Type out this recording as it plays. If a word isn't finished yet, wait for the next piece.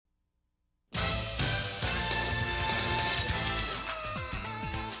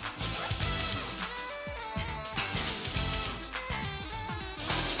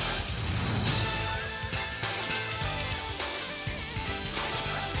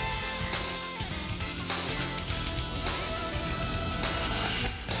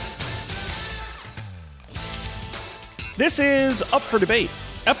This is Up for Debate,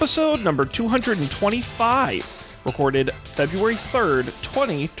 episode number 225, recorded February 3rd,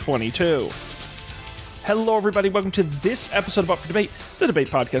 2022. Hello, everybody. Welcome to this episode of Up for Debate, the debate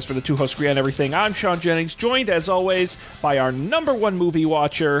podcast for the two hosts agree on everything. I'm Sean Jennings, joined, as always, by our number one movie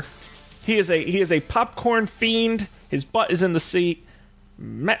watcher. He is a popcorn fiend. His butt is in the seat.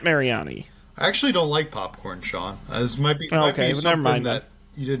 Matt Mariani. I actually don't like popcorn, Sean. This might be something that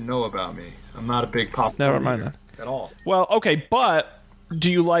you didn't know about me. I'm not a big popcorn eater at all. Well, okay, but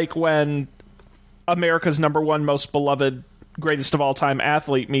do you like when America's number one most beloved, greatest of all time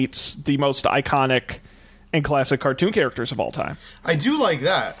athlete meets the most iconic and classic cartoon characters of all time? I do like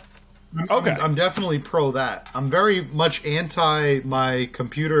that. I'm definitely pro that. I'm very much anti my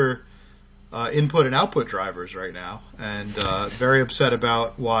computer input and output drivers right now, and very upset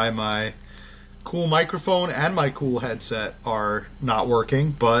about why my cool microphone and my cool headset are not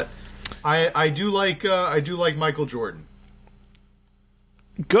working. But I do like Michael Jordan.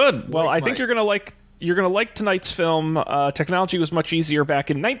 Good. Well, I think you're gonna like tonight's film. Technology was much easier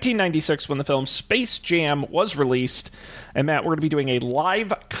back in 1996 when the film Space Jam was released. And Matt, we're going to be doing a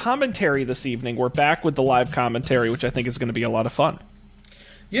live commentary this evening. We're back with the live commentary, which I think is going to be a lot of fun.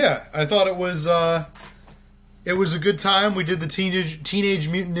 Yeah, I thought it was a good time. We did the Teenage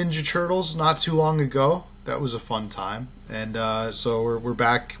Mutant Ninja Turtles not too long ago. That was a fun time, and so we're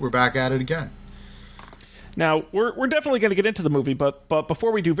back at it again. Now, we're definitely going to get into the movie, but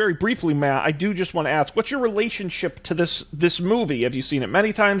before we do, very briefly, Matt, I do just want to ask, what's your relationship to this movie? Have you seen it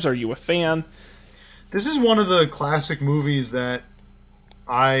many times? Are you a fan? This is one of the classic movies that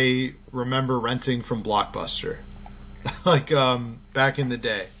I remember renting from Blockbuster, like back in the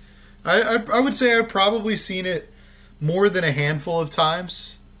day. I would say I've probably seen it more than a handful of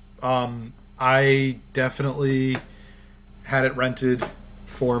times. I definitely had it rented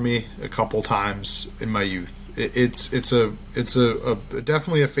for me a couple times in my youth. It's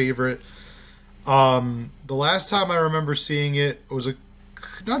definitely a favorite. The last time I remember seeing it was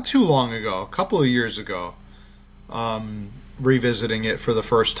not too long ago, a couple of years ago. Revisiting it for the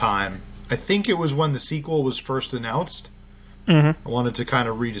first time. I think it was when the sequel was first announced. Mm-hmm. I wanted to kind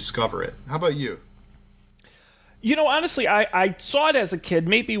of rediscover it. How about you? You know, honestly, I saw it as a kid,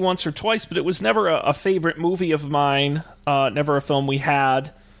 maybe once or twice, but it was never a favorite movie of mine, never a film we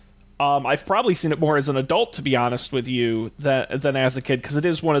had. I've probably seen it more as an adult, to be honest with you, than as a kid, because it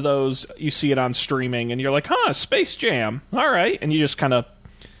is one of those, you see it on streaming, and you're like, Space Jam, all right, and you just kind of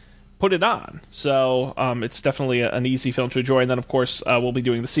put it on. So it's definitely an easy film to enjoy, and then, of course, we'll be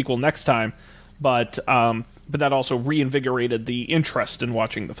doing the sequel next time, but that also reinvigorated the interest in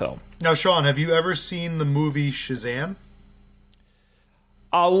watching the film. Now, Sean, have you ever seen the movie Shazam?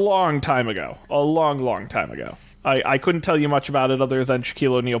 A long time ago. A long time ago. I couldn't tell you much about it other than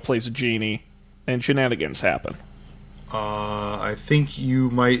Shaquille O'Neal plays a genie, and shenanigans happen. I think you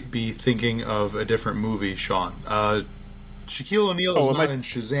might be thinking of a different movie, Sean. Shaquille O'Neal is not in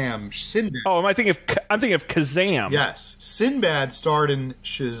Shazam. Sinbad. Oh, I'm thinking of Kazam. Yes. Sinbad starred in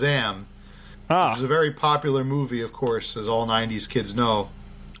Shazam. Which is a very popular movie, of course, as all 90s kids know.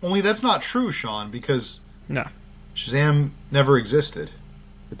 Only that's not true, Sean, because Shazam never existed.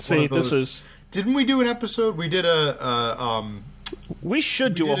 Didn't we do an episode? We did we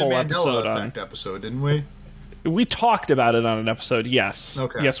should do a whole episode on Effect episode, didn't we? We talked about it on an episode, yes.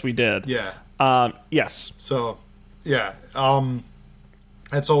 Okay. Yes, we did. Yeah. Yes. So, yeah.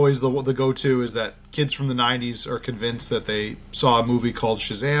 That's always the go-to, is that kids from the 90s are convinced that they saw a movie called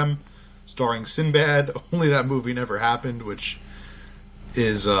Shazam, starring Sinbad. Only that movie never happened, which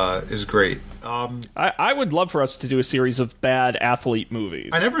is great. I would love for us to do a series of bad athlete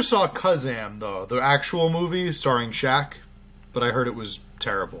movies. I never saw Kazam, though, the actual movie starring Shaq, but I heard it was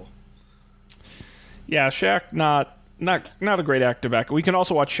terrible. Yeah, Shaq, not a great actor back. We can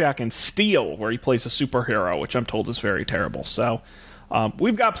also watch Shaq in Steel, where he plays a superhero, which I'm told is very terrible. So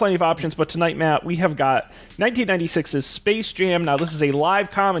we've got plenty of options, but tonight, Matt, we have got 1996's Space Jam. Now, this is a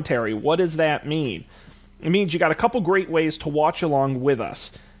live commentary. What does that mean? It means you got a couple great ways to watch along with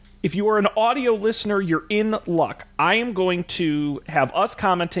us. If you are an audio listener, you're in luck. I am going to have us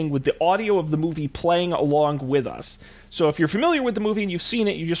commenting with the audio of the movie playing along with us. So if you're familiar with the movie and you've seen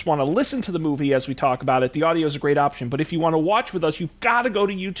it, you just want to listen to the movie as we talk about it, the audio is a great option. But if you want to watch with us, you've got to go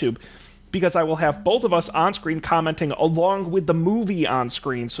to YouTube, because I will have both of us on screen commenting along with the movie on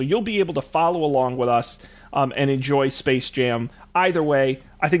screen. So you'll be able to follow along with us and enjoy Space Jam. Either way,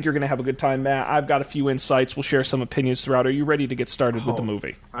 I think you're going to have a good time, Matt. I've got a few insights. We'll share some opinions throughout. Are you ready to get started with the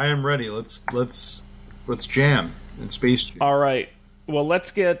movie? I am ready. Let's jam in Space Jam. All right. Well,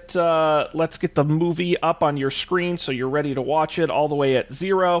 let's get the movie up on your screen so you're ready to watch it all the way at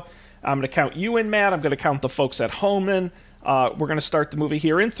 0. I'm going to count you in, Matt. I'm going to count the folks at home in. We're going to start the movie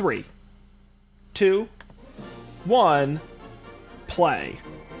here in 3, 2, 1, play.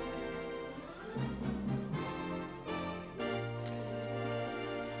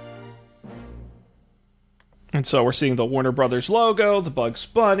 And so we're seeing the Warner Brothers logo, the Bugs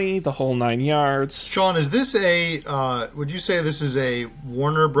Bunny, the whole 9 yards. Sean, is this would you say this is a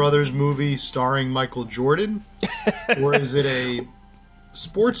Warner Brothers movie starring Michael Jordan? Or is it a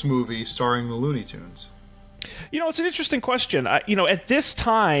sports movie starring the Looney Tunes? It's an interesting question. At this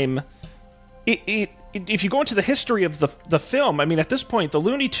time, if you go into the history of the film, I mean, at this point, the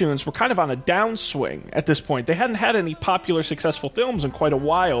Looney Tunes were kind of on a downswing at this point. They hadn't had any popular, successful films in quite a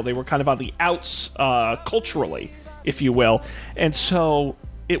while. They were kind of on the outs culturally, if you will. And so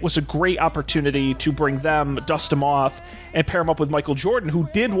it was a great opportunity to bring them, dust them off, and pair him up with Michael Jordan, who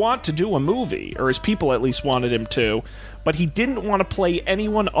did want to do a movie, or his people at least wanted him to, but he didn't want to play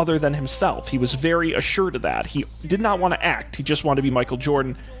anyone other than himself. He was very assured of that. He did not want to act. He just wanted to be Michael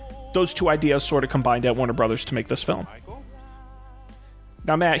Jordan. Those two ideas sort of combined at Warner Brothers to make this film.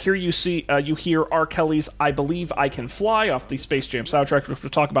 Now, Matt, here you hear R. Kelly's "I Believe I Can Fly" off the Space Jam soundtrack, which we'll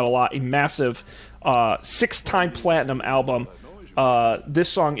talk about a lot. A massive 6-time platinum album. This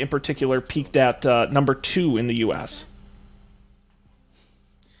song in particular peaked at number 2 in the U.S.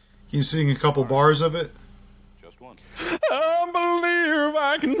 Can you sing a couple bars of it? Just one. I believe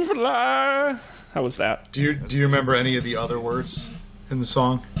I can fly. How was that? Do you remember any of the other words in the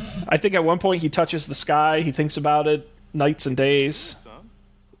song? I think at one point he touches the sky. He thinks about it nights and days.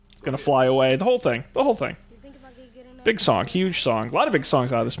 He's gonna fly away. The whole thing. Big song, huge song. A lot of big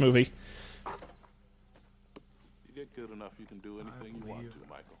songs out of this movie. You get good enough, you can do anything you want to,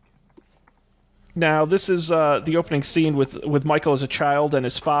 Michael. Now, this is the opening scene with Michael as a child and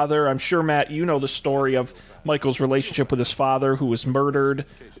his father. I'm sure, Matt, you know the story of Michael's relationship with his father, who was murdered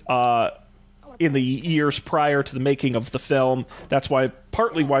in the years prior to the making of the film. That's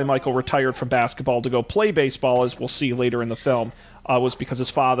partly why Michael retired from basketball to go play baseball, as we'll see later in the film, was because his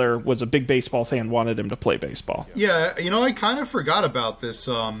father was a big baseball fan, wanted him to play baseball. Yeah, I kind of forgot about this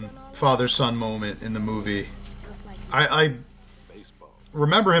father-son moment in the movie. I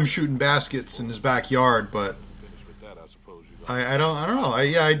remember him shooting baskets in his backyard, but I don't know.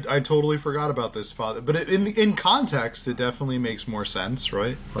 I totally forgot about this father. But in context, it definitely makes more sense,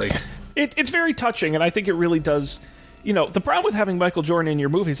 right? Like, it's very touching, and I think it really does. The problem with having Michael Jordan in your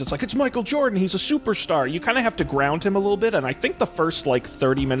movies, it's Michael Jordan, he's a superstar. You kind of have to ground him a little bit, and I think the first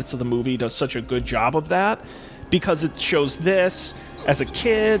 30 minutes of the movie does such a good job of that, because it shows this as a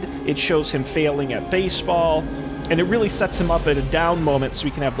kid, it shows him failing at baseball, and it really sets him up at a down moment so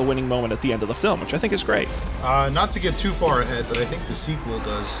we can have the winning moment at the end of the film, which I think is great. Not to get too far ahead, but I think the sequel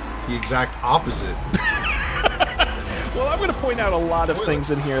does the exact opposite. Well, I'm going to point out a lot of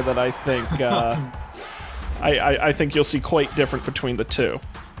things in here that I think I think you'll see quite different between the two.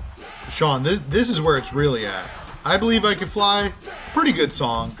 Sean, this is where it's really at. I Believe I Can Fly, pretty good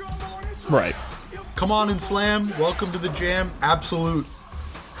song. Right. Come On and Slam, Welcome to the Jam, absolute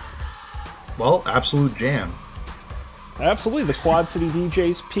jam. Absolutely. The Quad City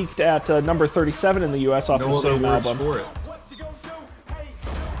DJs peaked at number 37 in the U.S. off the same album. For it.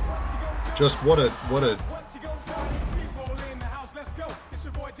 Just what a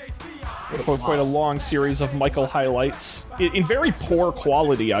quite a long series of Michael highlights in very poor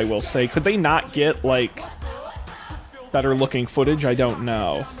quality, I will say. Could they not get better looking footage? I don't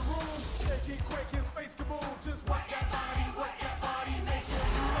know.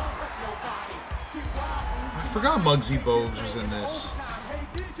 I forgot Muggsy Bogues was in this.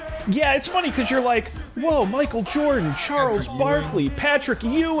 Yeah, it's funny because you're like, whoa, Michael Jordan, Charles Barkley, Patrick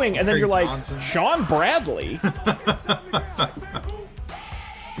Ewing, and then you're like, Sean Bradley.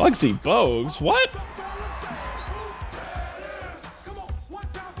 Muggsy Bogues? What?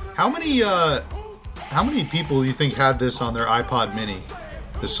 How many people do you think had this on their iPod Mini?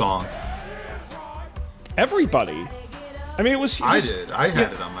 This song. Everybody. I mean, it was. I did. I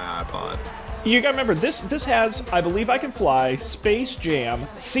had it on my iPod. You gotta remember, this has I Believe I Can Fly, Space Jam,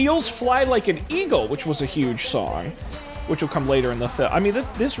 Seals Fly Like an Eagle, which was a huge song, which will come later in the film. I mean,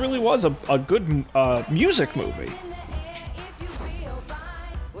 this really was a good music movie.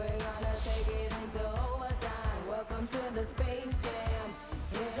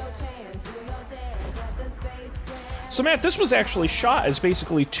 So, Matt, this was actually shot as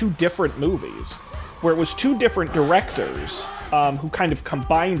basically two different movies, where it was two different directors who kind of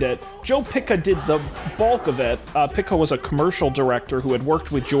combined it. Joe Pica did the bulk of it. Pica was a commercial director who had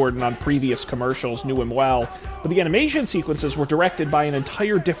worked with Jordan on previous commercials, knew him well. But the animation sequences were directed by an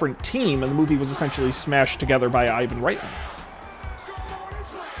entire different team, and the movie was essentially smashed together by Ivan Reitman.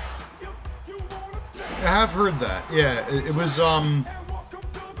 have heard that. Yeah, it was.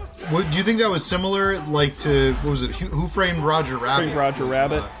 Do you think that was similar, like to what was it? Who Framed Roger Rabbit? Framed Roger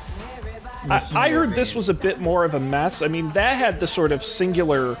Rabbit. I heard this was a bit more of a mess. I mean, that had the sort of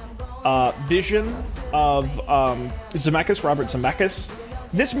singular vision of Zemeckis, Robert Zemeckis.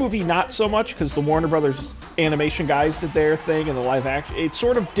 This movie, not so much, because the Warner Brothers animation guys did their thing and the live action. It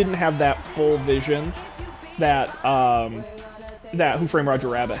sort of didn't have that full vision that Who Framed Roger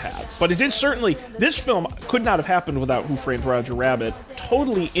Rabbit had. But it did certainly. This film could not have happened without Who Framed Roger Rabbit.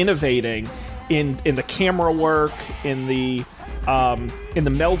 Totally innovating in the camera work, in the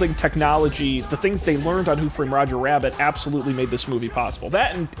melding technology, the things they learned on Who Framed Roger Rabbit absolutely made this movie possible.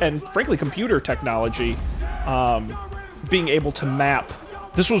 That and frankly, computer technology, being able to map.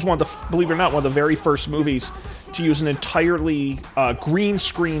 This was believe it or not, one of the very first movies to use an entirely green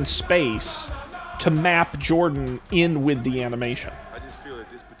screen space to map Jordan in with the animation. I just feel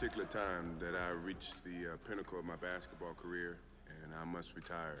at this particular time that I reached the pinnacle of my basketball career, and I must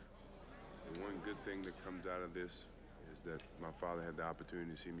retire. The one good thing that comes out of this is that my father had the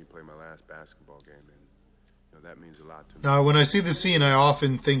opportunity to see me play my last basketball game, and that means a lot to me. Now, when I see the scene, I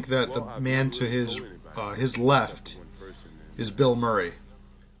often think that the man to his left is Bill Murray.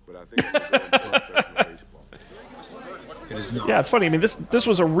 But I think I'm going professional baseball. It is not. Yeah, it's funny. I mean, this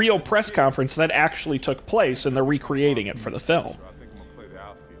was a real press conference that actually took place, and they're recreating it for the film. I think I'm going to play the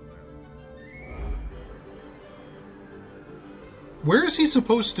outfield now. Where is he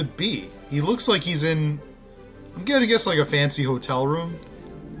supposed to be? He looks like he's in, I'm gonna guess, like a fancy hotel room.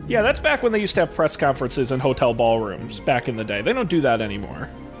 Yeah, that's back when they used to have press conferences in hotel ballrooms back in the day. They don't do that anymore.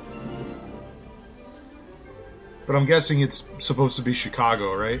 But I'm guessing it's supposed to be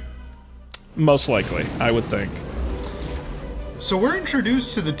Chicago, right? Most likely, I would think. So we're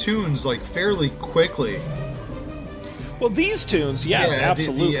introduced to the tunes like fairly quickly. Well, these tunes, yes,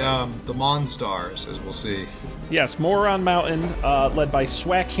 absolutely. The Monstars, as we'll see. Yes, Moron Mountain, led by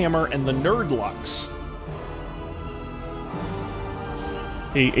Swackhammer and the Nerdlux.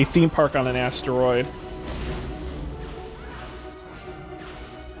 A theme park on an asteroid.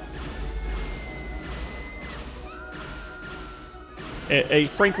 A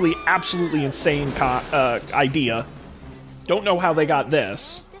frankly, absolutely insane idea. Don't know how they got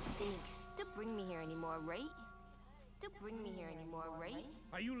this. This stinks. Don't bring me here anymore, right? Don't bring me here anymore, right?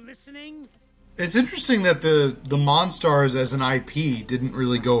 Are you listening? It's interesting that the Monstars as an IP didn't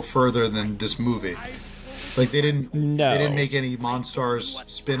really go further than this movie. Like they didn't make any Monstars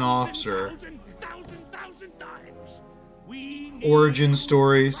spin-offs or origin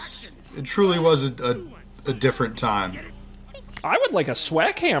stories. It truly was a different time. I would like a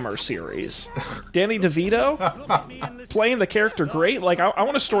Swackhammer series. Danny DeVito playing the character great. Like I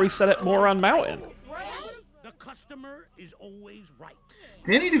want a story set at Moron Mountain. The customer is always right.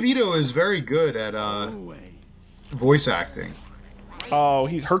 Danny DeVito is very good at voice acting. Oh,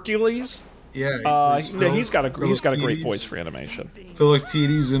 he's Hercules. Yeah, he's got a great voice for animation.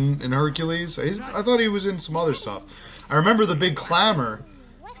 Philoctetes in Hercules. I thought he was in some other stuff. I remember the big clamor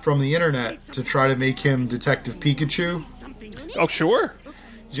from the internet to try to make him Detective Pikachu. Oh, sure.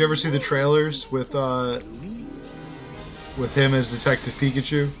 Did you ever see the trailers with him as Detective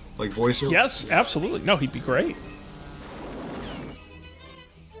Pikachu, like voiceover? Yes, absolutely. No, he'd be great.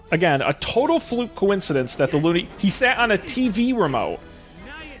 Again, a total fluke coincidence that he sat on a TV remote,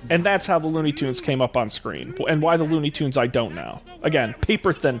 and that's how the Looney Tunes came up on screen. And why the Looney Tunes, I don't know. Again,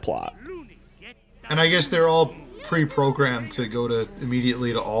 paper-thin plot. And I guess they're all pre-programmed to go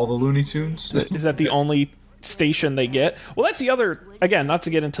immediately to all the Looney Tunes. Is that the only station they get? Well, that's the other, again, not to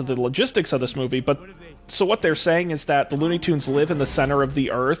get into the logistics of this movie, but so what they're saying is that the Looney Tunes live in the center of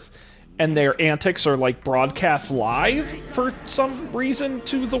the Earth, and their antics are like broadcast live for some reason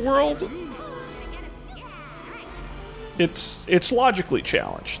to the world. It's logically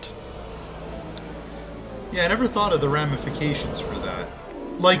challenged. Yeah, I never thought of the ramifications for that.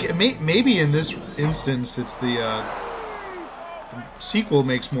 Like, maybe in this instance, it's the sequel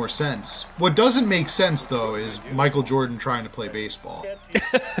makes more sense. What doesn't make sense, though, is Michael Jordan trying to play baseball.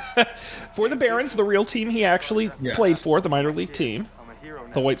 For the Barons, the real team he actually played for, the minor league team,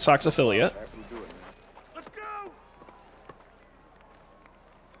 the White Sox affiliate. Let's go!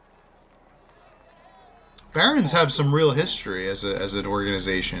 Barons have some real history as an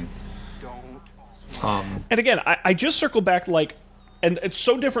organization. And again, I just circle back, like, and it's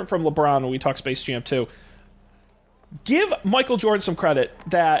so different from LeBron when we talk Space Jam 2. Give Michael Jordan some credit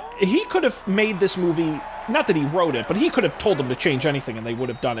that he could have made this movie, not that he wrote it, but he could have told them to change anything and they would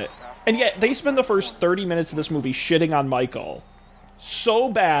have done it. And yet, they spend the first 30 minutes of this movie shitting on Michael so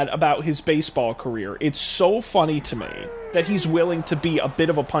bad about his baseball career. It's so funny to me that he's willing to be a bit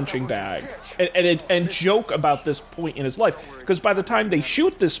of a punching bag and joke about this point in his life. Because by the time they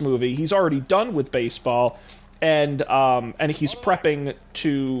shoot this movie, he's already done with baseball, and he's prepping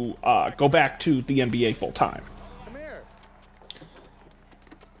to go back to the NBA full time.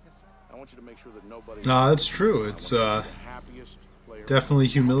 I want you to make sure that nobody. No, that's true. It's happiest player. definitely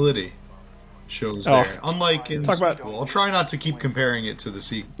humility shows Oh. there. Unlike in the Talk about- sequel. I'll try not to keep comparing it to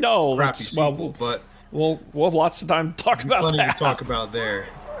the No, crappy that's, well, sequel, but we'll have lots of time to talk about plenty that. to talk about there.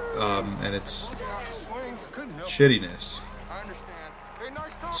 And its shittiness.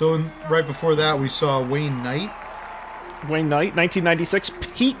 So right before that, we saw Wayne Knight. Wayne Knight, 1996,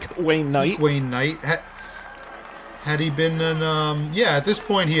 peak Wayne Knight. Wayne Knight. Had he been in? At this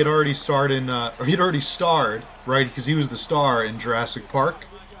point he had already starred in, or he'd already starred, right? Because he was the star in Jurassic Park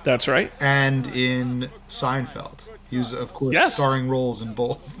That's right. and in Seinfeld. He was, of course, Yes. starring roles in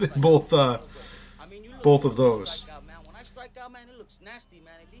both of those.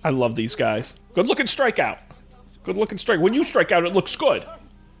 I love these guys. Good looking strikeout. Good looking strike. When you strike out, it looks good.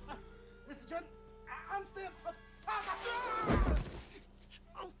 Mr. Jordan, I'm still.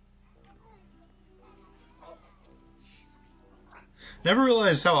 Never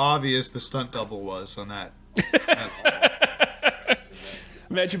realized how obvious the stunt double was on that.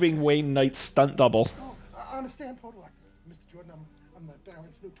 Imagine being Wayne Knight's stunt double. I understand, Podolak. Mr. Jordan, I'm the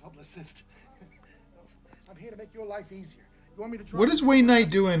Baron's new publicist. I'm here to make your life easier. You want me to drive? What is Wayne Knight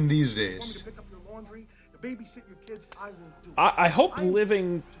doing these You want me days? to pick up your laundry, the babysit your kids? I will do it. I hope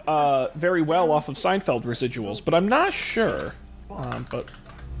living very well off of Seinfeld residuals, but I'm not sure. But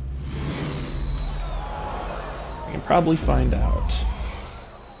I can probably find out.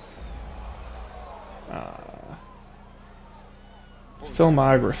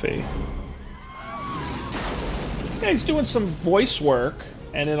 Filmography. Yeah, he's doing some voice work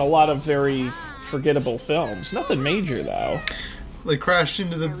and in a lot of very forgettable films. Nothing major, though. They crashed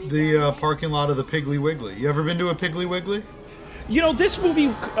into the parking lot of the Piggly Wiggly. You ever been to a Piggly Wiggly? You know, this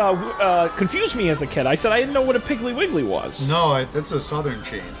movie confused me as a kid. I said I didn't know what a Piggly Wiggly was. No, that's a southern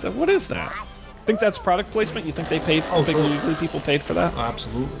chain. So what is that? Think that's product placement? You think they paid? Oh, Piggly totally. Wiggly people paid for that?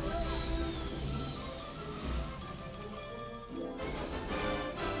 Absolutely.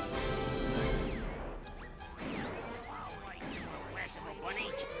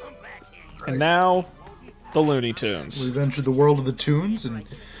 And now, the Looney Tunes. We've entered the world of the Toons, and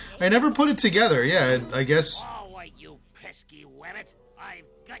I never put it together. Yeah, I guess All right, you pesky wabbit. I've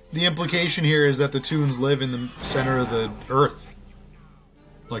got the implication here is that the Toons live in the center of the Earth,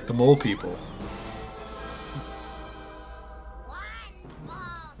 like the mole people. One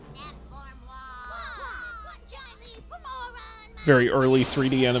small step for more. One giant leap for moron. Very early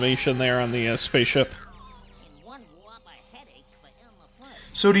 3D animation there on the spaceship. And one whopper headache for Elmer Fudd.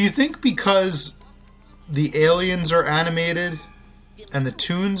 So do you think because the aliens are animated and the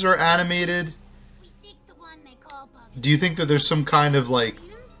Toons are animated, We seek the one they call Bugs. do you think that there's some kind of like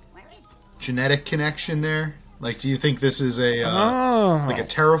Where is this? genetic connection there? Like, do you think this is a Oh, like a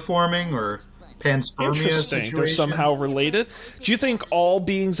terraforming or panspermia interesting. situation? They're somehow related. Do you think all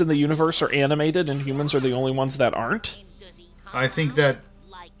beings in the universe are animated and humans are the only ones that aren't? I think that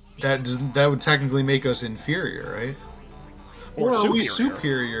that would technically make us inferior, right? Or are we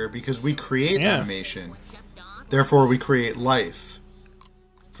superior because we create Yeah. animation? Therefore, we create life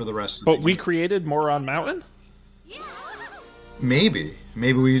for the rest of But the we universe. created Moron Mountain? Maybe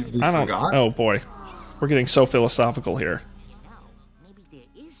we I don't. forgot. Oh boy, we're getting so philosophical here. No, maybe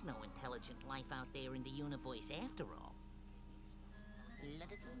there is no intelligent life out there in the universe after all.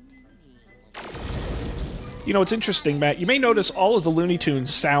 You know, it's interesting, Matt. You may notice all of the Looney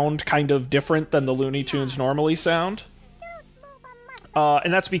Tunes sound kind of different than the Looney Tunes normally sound.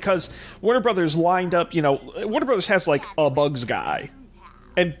 And that's because Warner Brothers lined up, you know, Warner Brothers has like a Bugs guy.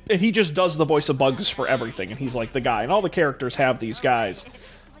 And he just does the voice of Bugs for everything, and he's like the guy. And all the characters have these guys.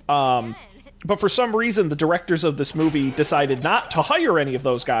 But for some reason, the directors of this movie decided not to hire any of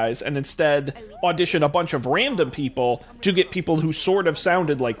those guys and instead audition a bunch of random people to get people who sort of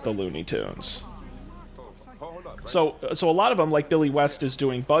sounded like the Looney Tunes. So a lot of them, like Billy West, is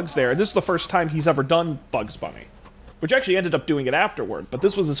doing Bugs there. And this is the first time he's ever done Bugs Bunny, which actually ended up doing it afterward. But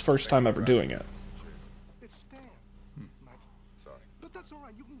this was his first time ever doing it. It's Stan. Mike. Sorry. But that's all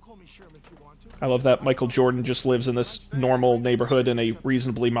right. You can call me Sherman if you want to. I love that Michael Jordan just lives in this normal neighborhood in a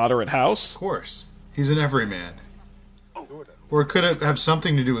reasonably moderate house. Of course, he's an everyman. Or it could have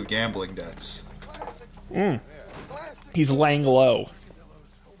something to do with gambling debts. He's laying low.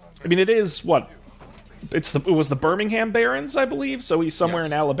 I mean, it is what? It was the Birmingham Barons, I believe. So he's somewhere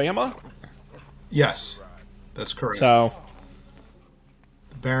Yes. in Alabama. Yes, that's correct. So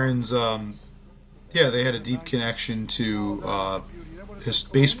Barron's, yeah, they had a deep connection to his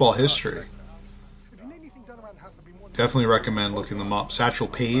baseball history. Definitely recommend looking them up. Satchel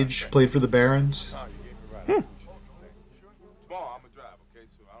Paige played for the Barons. Small, I'm a drive, okay?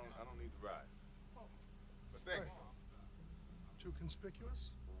 So I don't need to ride. But thanks. Too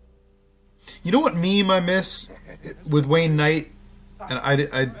conspicuous? You know what meme I miss with Wayne Knight? And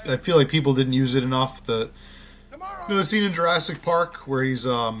I feel like people didn't use it enough. The scene in Jurassic Park where he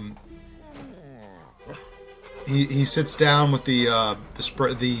sits down with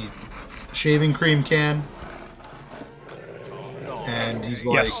the shaving cream can, and he's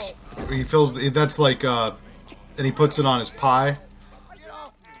like, Yes. he fills that's like, and he puts it on his pie,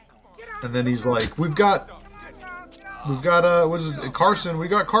 and then he's like, we've got what is it, Carson? We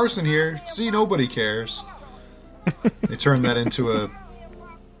got Carson here. See, nobody cares. They turned that into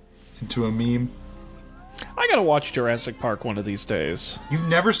a meme. I gotta watch Jurassic Park one of these days. You've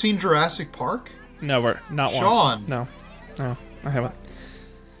never seen Jurassic Park? Never, not Sean. once. No, I haven't.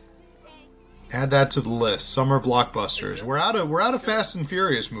 Add that to the list. Summer blockbusters. We're out of Fast and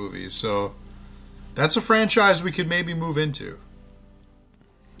Furious movies, so that's a franchise we could maybe move into.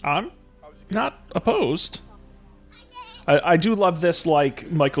 I'm not opposed. I do love this,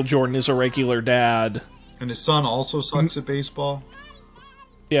 like, Michael Jordan is a regular dad. And his son also sucks at baseball.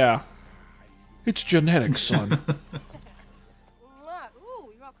 Yeah. It's genetics, son. Ooh,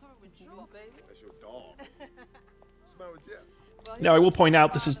 you're all covered with drool, baby. That's your dog. Smell with Jeff. Now, I will point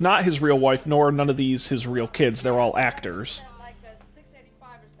out, this is not his real wife, nor none of these his real kids. They're all actors. Like a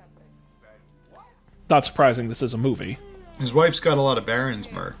 685 or something. Not surprising, this is a movie. His wife's got a lot of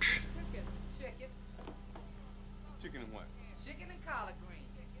Barron's merch. Chicken. Chicken and what? Chicken and collard green.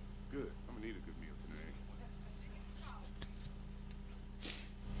 Good. I'm gonna need a good meal tonight.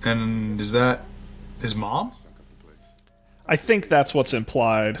 And is that his mom? Stuck up the place. I think that's what's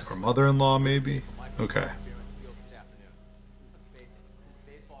implied. Or mother-in-law, maybe? Okay.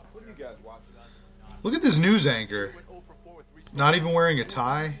 What are you guys watching? Look at this news anchor. Not even wearing a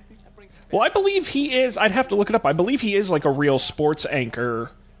tie. Well, I believe he is, I'd have to look it up, I believe he is like a real sports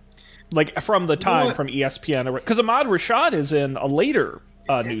anchor, like from the time, what? from ESPN. Because Ahmad Rashad is in a later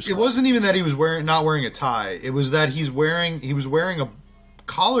news It clip. wasn't even that he was not wearing a tie. It was that he was wearing a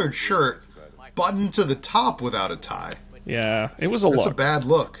collared shirt buttoned to the top without a tie. Yeah, it was a That's look. a bad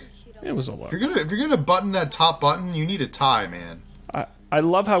look. It was a look. If you're gonna button that top button, you need a tie, man. I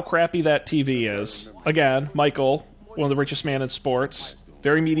love how crappy that TV is. Again, Michael, one of the richest man in sports,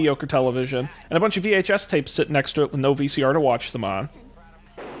 very mediocre television, and a bunch of VHS tapes sitting next to it with no VCR to watch them on.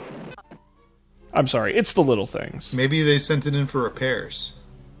 I'm sorry, it's the little things. Maybe they sent it in for repairs.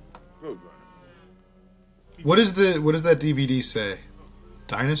 Roadrunner. What does that DVD say?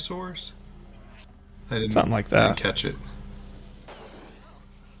 Dinosaurs? I didn't. Something like I that. didn't catch it.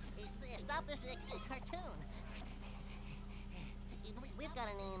 Stop this cartoon. We've got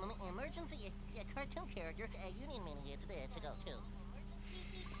an emergency cartoon character. You need me to go to.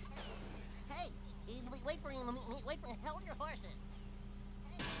 Hey, wait for him. Wait for him. Hold your horses.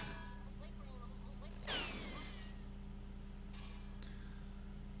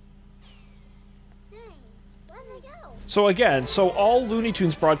 Dang, where'd they go? So again, all Looney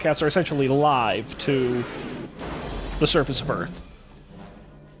Tunes broadcasts are essentially live to the surface of Earth.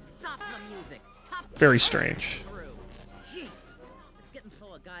 Stop the music. Top Very strange. through. Gee, it's getting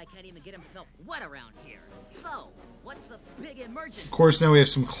so a guy can't even get himself wet around here. So, what's the big emergency? Of course, now we have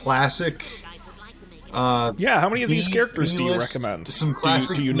some classic. Guys would like to make it. Yeah, how many of these B- characters do you B-list- recommend? Some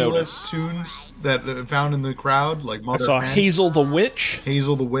classic do you B-list notice? tunes that found in the crowd, like I Mother saw Hen, Hazel the Witch,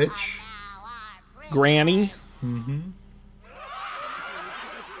 Hazel the Witch. Granny.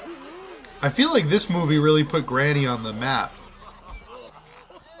 I feel like this movie really put Granny on the map.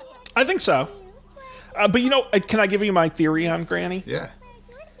 I think so. But you know, can I give you my theory on Granny? Yeah.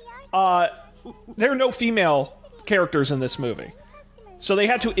 There are no female characters in this movie. So they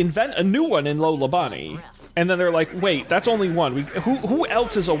had to invent a new one in Lola Bunny. And then they're like, wait, that's only one. Who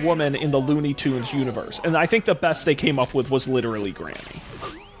else is a woman in the Looney Tunes universe? And I think the best they came up with was literally Granny.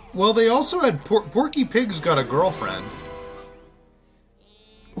 Well, they also had Porky Pig's got a girlfriend.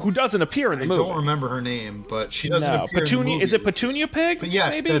 Who doesn't appear in the I movie. don't remember her name, but she doesn't No, appear in the Petunia. movie. Is it Petunia Pig? But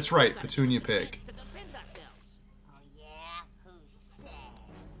yes, maybe? that's right, Petunia Pig. To defend ourselves. Oh, yeah? Who says?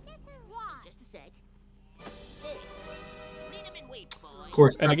 Just a sec. Read 'em and wait, boy. Of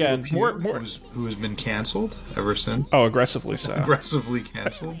course, And Pepe again, Le Pew, more- who has been canceled ever since. Oh, aggressively so. Aggressively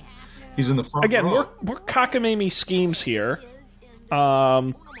canceled. He's in the front Again, row. more cockamamie schemes here.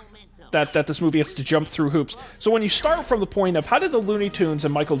 That this movie has to jump through hoops. So when you start from the point of how did the Looney Tunes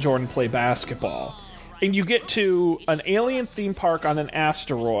and Michael Jordan play basketball, and you get to an alien theme park on an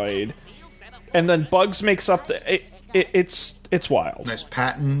asteroid, and then Bugs makes up it's wild. Nice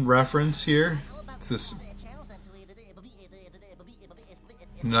Patton reference here. It's this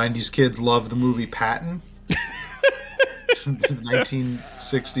 90s kids love the movie Patton. The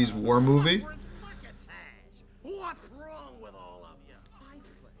 1960s war movie. What's wrong with all of you? I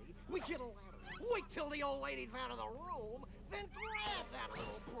say we get a ladder. Wait till the old lady's out of the room, then grab that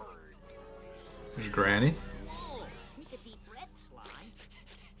little bird. There's Granny. Oh, take a deep breath, Sly.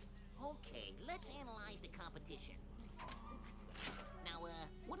 Okay, let's analyze the competition. Now,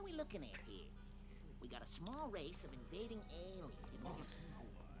 what are we looking at here? We got a small race of invading aliens.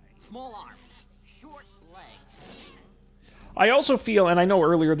 Small arms, short legs. I also feel, and I know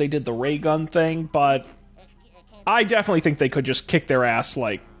earlier they did the ray gun thing, but I definitely think they could just kick their ass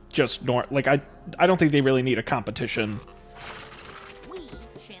like I don't think they really need a competition. We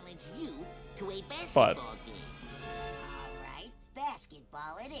challenge you to a But basketball game. All right,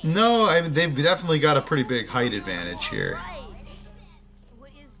 basketball it is. No, they've definitely got a pretty big height advantage here. What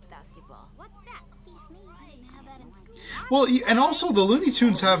is basketball? What's that? Beats me. I didn't have that in school. Well, and also the Looney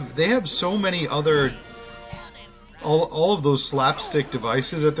Tunes have so many other all of those slapstick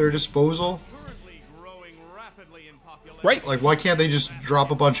devices at their disposal. right, Like, why can't they just drop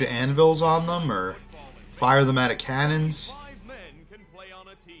a bunch of anvils on them or fire them out of cannons?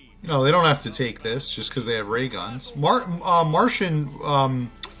 You know, they don't have to take this just because they have ray guns. Martian,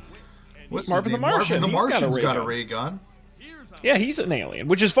 what's his Marvin the name? Martian, The he's got a Martian's ray got a gun. ray gun. yeah, he's an alien,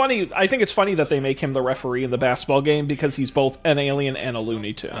 which is funny. I think it's funny that they make him the referee in the basketball game because he's both an alien and a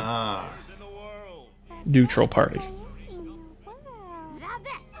Looney Tune. Ah. Neutral party. The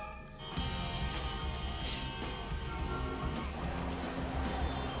best.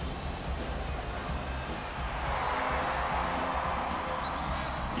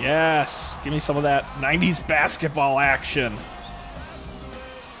 Yes, give me some of that 90s basketball action.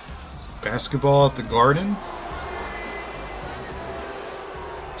 Basketball at the Garden?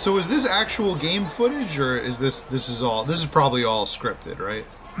 So is this actual game footage, or is this is probably all scripted, right?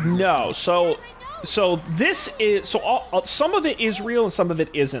 No, so this is some of it is real and some of it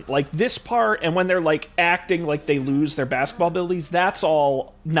isn't. Like this part, and when they're like acting like they lose their basketball abilities, that's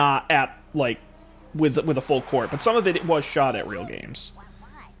all not at like with a full court. But some of it was shot at real games.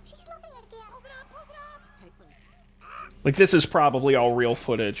 She's looking at it again. Close it up. Like this is probably all real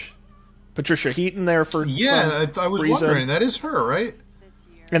footage. Patricia Heaton there for Yeah, some I was reason. wondering. That is her, right?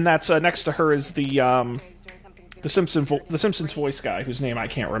 And that's next to her is the Simpsons voice guy whose name I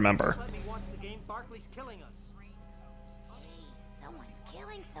can't remember. Barkley's killing us. Hey, someone's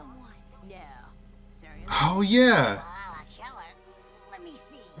killing someone. No. Serious? Oh yeah, Wow, a killer. Let me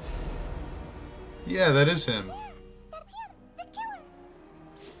see. yeah, that is him. That's him, the killer.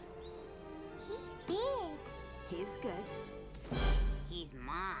 He's big. He's good. He's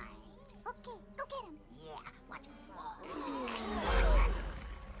mine. Okay, go get him. Yeah, watch him.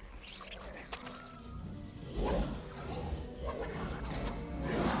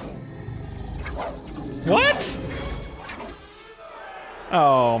 What?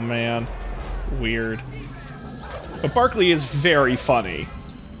 Oh man, weird. But Barkley is very funny.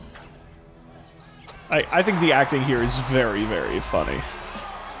 I think the acting here is very, very funny.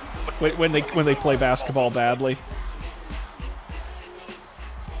 When they play basketball badly.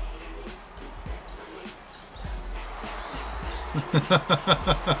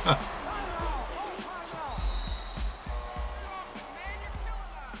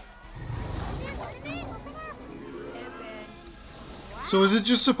 So is it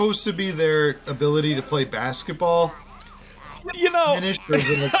just supposed to be their ability to play basketball? You know, Finished, or is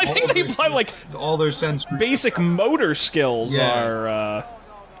it like I all think of they their play like all their sensory? basic motor skills Yeah. are.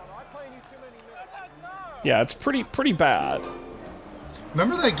 Yeah, it's pretty bad.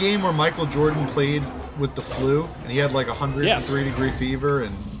 Remember that game where Michael Jordan played with the flu and he had like 103-degree fever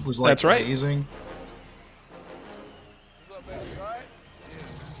and was like That's right. amazing?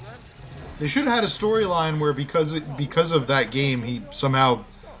 They should have had a storyline where because of that game he somehow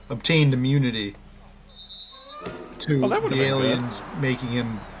obtained immunity to Oh, that would've the been good. aliens making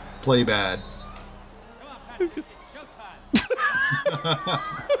him play bad. I'm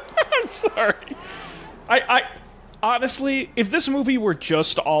sorry. I honestly, if this movie were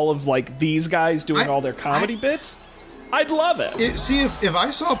just all of like these guys doing all their comedy bits, I'd love it. See, if I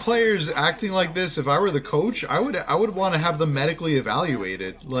saw players acting like this, if I were the coach, I would want to have them medically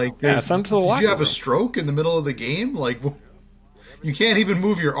evaluated. Like, Yeah, send them to the did locker you have a room. stroke in the middle of the game? Like, you can't even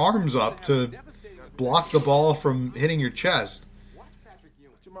move your arms up to block the ball from hitting your chest.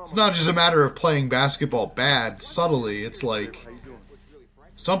 It's not just a matter of playing basketball bad, subtly. It's like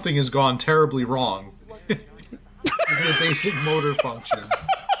something has gone terribly wrong Your basic motor functions.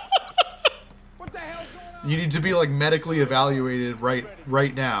 You need to be like medically evaluated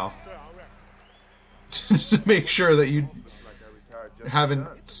right now to make sure that you haven't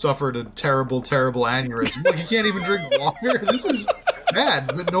suffered a terrible aneurysm. Like, you can't even drink water. This is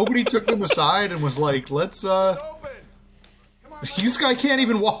bad. But nobody took them aside and was like, "Let's this guy can't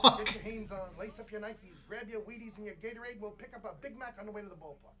even walk." Get your hands on, lace up your Nikes, grab your Wheaties and your Gatorade, and we'll pick up a Big Mac on the way to the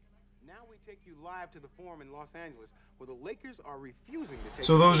ballpark. Now we take you live to the Forum in Los Angeles, where the Lakers are refusing to take.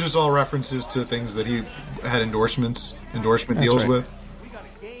 So those are just all references to things that he had endorsement deals right. with. We got a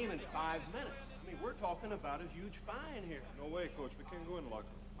game in 5 minutes. I mean, we're talking about a huge fine here. No way, Coach. We can't go in the locker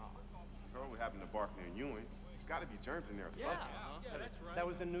room. Heard what happened to Barkley and Ewing. It's got to be germs in there or something. Yeah, that's right. That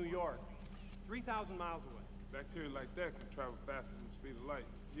was in New York, 3,000 miles away. Bacteria like that can travel faster than the speed of light.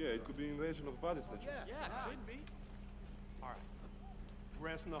 Yeah, it could be invasion of the body snatchers. Yeah, could be. All right.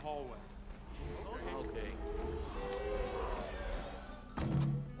 Dress in the hallway. Okay.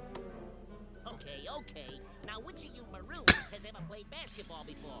 Okay. Now, which of you maroons has ever played basketball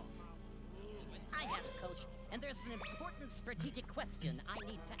before? I have, Coach, and there's an important strategic question I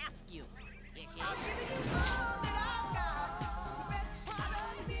need to ask you. Yes.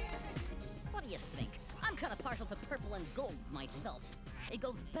 What do you think? I'm kind of partial to purple and gold myself. It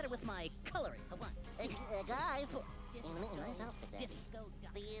goes better with my coloring, for one. Guys, nice outfit there.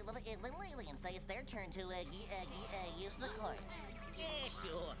 The little aliens say it's their turn to use the course. Yeah,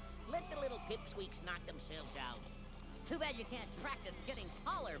 sure. Let the little pipsqueaks knock themselves out. Too bad you can't practice getting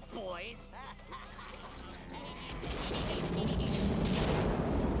taller, boys.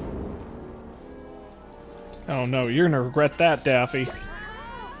 Oh no, you're gonna regret that, Daffy.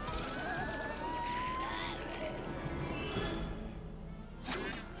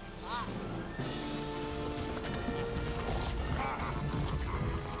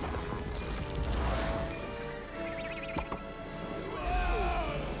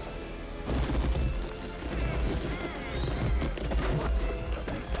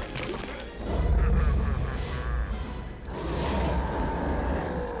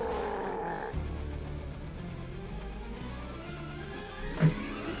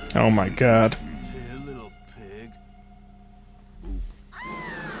 Oh my god. Hey, little pig.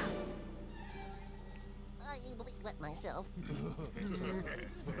 I wet myself.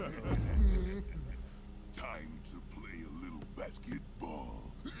 Time to play a little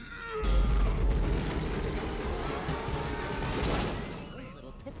basketball.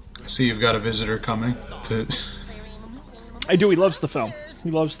 See, you've got a visitor coming. I do. He loves the film.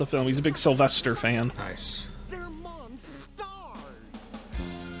 He's a big Sylvester fan. Nice. They're monsters.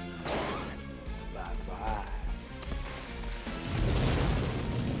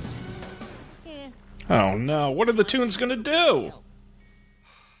 Oh no, what are the tunes gonna do? 175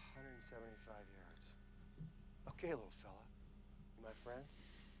 yards. Okay, little fella. You my friend?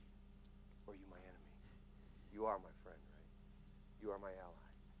 Or you my enemy? You are my friend, right? You are my ally.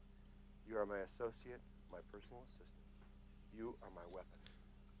 You are my associate, my personal assistant. You are my weapon.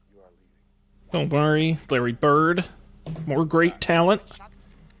 You are leaving. Don't worry, Larry Bird. More great talent.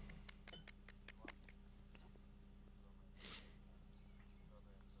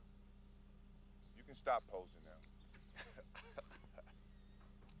 You can stop posing now.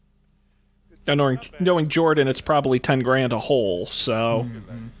 And knowing Jordan, it's probably 10 grand a hole, so...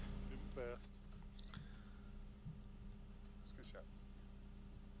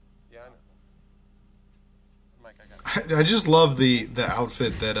 I just love the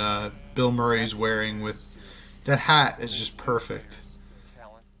outfit that Bill Murray's wearing with that hat is just perfect.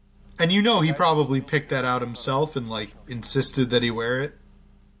 And you know he probably picked that out himself and like insisted that he wear it.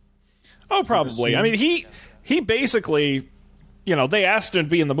 Oh, probably. I mean, he basically, you know, they asked him to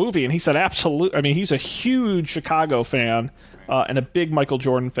be in the movie, and he said absolutely. I mean, he's a huge Chicago fan and a big Michael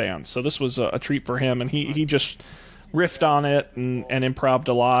Jordan fan, so this was a treat for him, and he just riffed on it and improv'd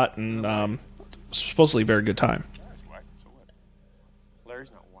a lot, and supposedly a very good time.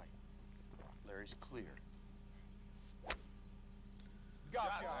 Larry's not white. Larry's clear.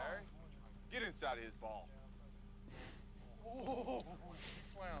 Gotcha, Larry. Get inside of his ball. Oh,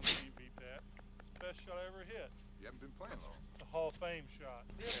 clown, you beat that. It's the best shot I ever hit. You haven't been playing long. It's a Hall of Fame shot.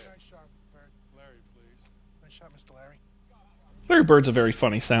 Nice shot, Mr. Bird. Larry, please. Nice shot, Mr. Larry. Larry Bird's a very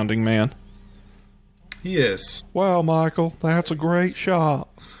funny sounding man. He is. Wow, Michael, that's a great shot.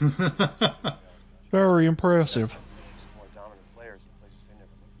 Very impressive. More dominant players in places they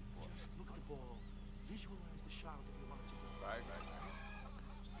never looked before. Just look at the ball. Visualize the shot that you want it to go. Right.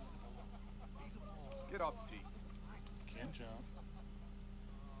 Get off the tee. Can jump.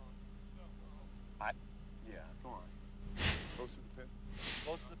 Yeah, go on. Close to the pin.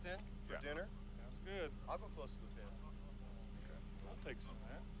 Close to the pin for Yeah. dinner? Sounds good. I'll go close to the pin. Okay. I'll take some of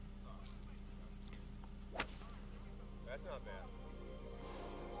that. That's not bad.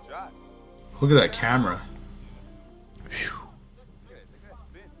 Shot. Look at that camera. Look at that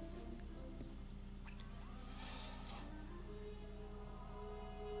spin.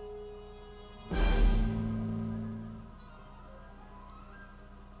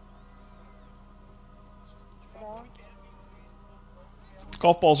 Come on.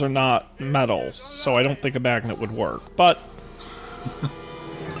 Golf balls are not metal, so I don't think a magnet would work. But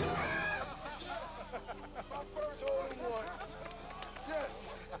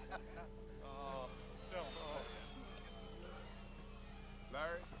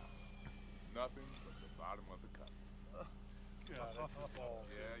Larry, nothing but the bottom of the cup. God, that's his ball.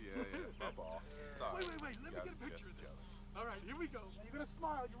 Yeah, it's my ball. Sorry. Wait. Let me get a picture of this. Jealous. All right, here we go. Now you're gonna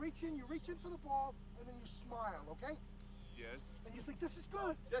smile. You reach in for the ball, and then you smile, okay? Yes. And you think this is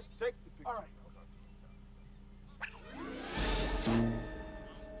good. Just take the picture. All right.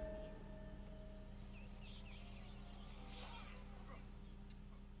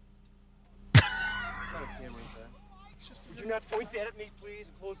 Would you not point that at me, please,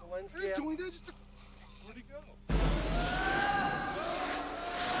 and close the lens What are you cap? doing there? Just Where'd he go?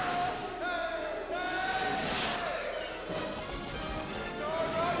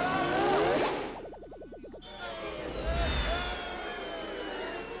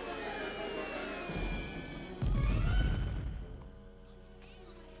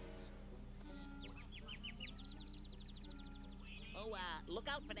 Oh, look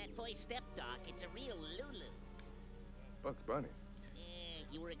out for that first step, Doc. It's a real Lulu. Bugs Bunny,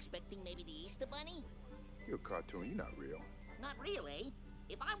 You were expecting maybe the Easter Bunny? you're a cartoon. You're not real. Not real, eh?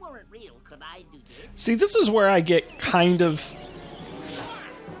 If I weren't real, could I do this? see, this is where I get kind of,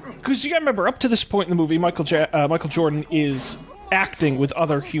 because you gotta remember, up to this point in the movie, Michael Jordan is acting with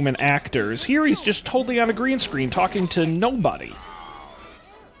other human actors. Here, he's just totally on a green screen talking to nobody.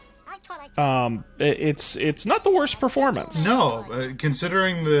 It's not the worst performance. No,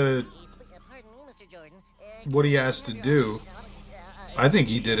 considering what he has to do, I think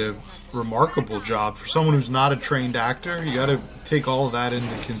he did a remarkable job. For someone who's not a trained actor, you got to take all of that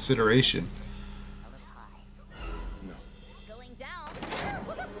into consideration.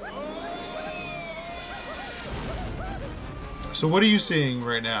 So what are you seeing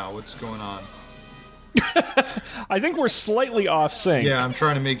right now? What's going on? I think we're slightly off sync. Yeah, I'm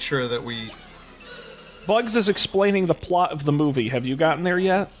trying to make sure that we... Bugs is explaining the plot of the movie. Have you gotten there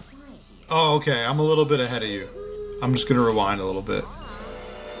yet? Oh, okay. I'm a little bit ahead of you. I'm just going to rewind a little bit.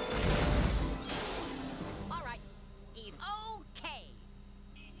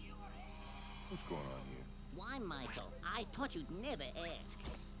 What's going on here? Why, Michael? I thought you'd never ask.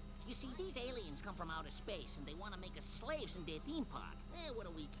 You see, these aliens come from outer space, and they want to make us slaves in their theme park. What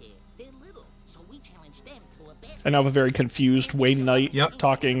do we care? They're little, so we challenge them to a battle. And I have a very confused Wayne Knight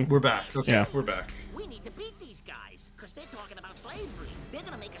talking. We're back. Okay, yeah. We're back. We need to beat these guys, because they're talking about slavery. They're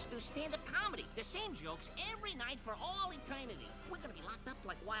going to make us do stand-up comedy. The same jokes every night for all eternity. We're going to be locked up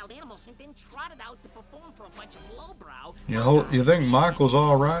like wild animals and then trotted out to perform for a bunch of lowbrow. You think Michael's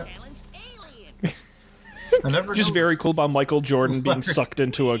all right? I never Just very cool about Michael Jordan being sucked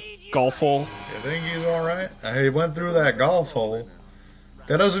into a golf hole. You think he's all right? He went through that golf hole.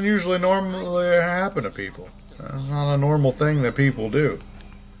 That doesn't usually normally happen to people. That's not a normal thing that people do.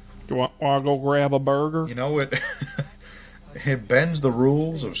 You want to go grab a burger? You know, it bends the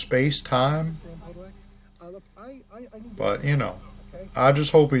rules of space-time. But, you know, I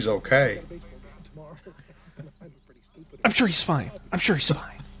just hope he's okay. I'm sure he's fine. I'm sure he's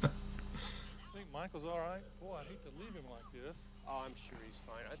fine. I think Michael's all right. Boy, I hate to leave him like this. Oh, I'm sure he's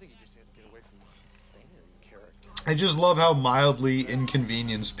fine. I think he just had to get away from Stan character. I just love how mildly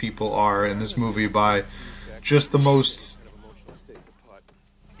inconvenienced people are in this movie by just the most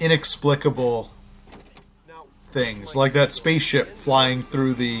inexplicable things, like that spaceship flying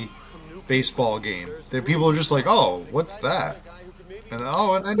through the baseball game. People are just like, "Oh, what's that?" And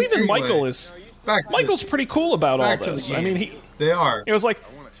and even anyway, Michael is. Michael's pretty cool about all this. I mean, they are. It was like,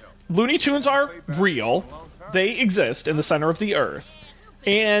 Looney Tunes are real. They exist in the center of the earth,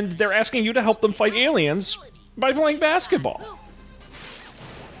 and they're asking you to help them fight aliens by playing basketball.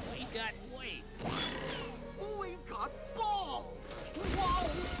 We got weights. We got balls. Whoa.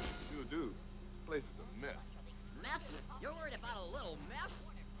 Dude, place is a mess. Meth? You're worried about a little meth?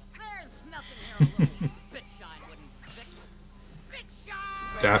 There's nothing here a little spit shine wouldn't fix. Spit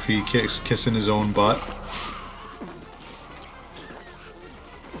shine! Daffy kissing his own butt.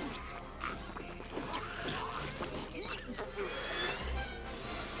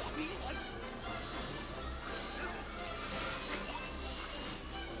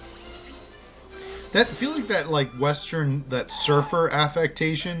 That I feel like that Western, that surfer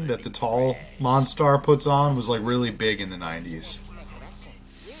affectation that the tall Monstar puts on was like really big in the 90s.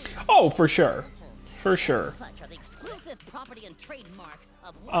 Oh, for sure. For sure.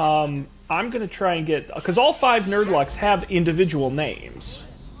 I'm gonna try and get, because all 5 Nerdlucks have individual names.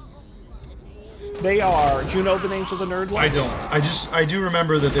 They are. Do you know the names of the Nerdlucks? I don't. I do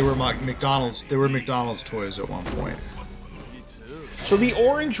remember that they were McDonald's. They were McDonald's toys at one point. So the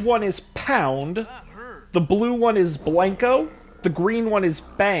orange one is Pound, the blue one is Blanco, the green one is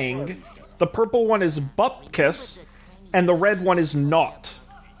Bang, the purple one is Bupkis, and the red one is Naught.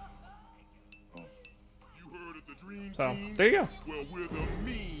 So, there you go. Well, we're the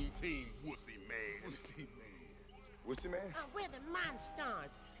mean team, Wussy Man. Wussy Man? We're the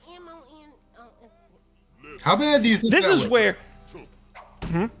Monstars. M-O-N... How bad do you think This that is would where...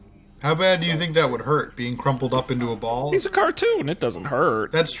 How bad do you think that would hurt, being crumpled up into a ball? He's a cartoon. It doesn't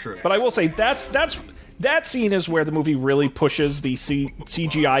hurt. That's true. But I will say, that scene is where the movie really pushes the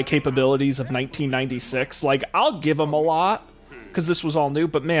CGI capabilities of 1996. Like, I'll give him a lot, because this was all new,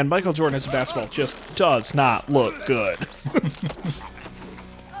 but man, Michael Jordan as a basketball just does not look good.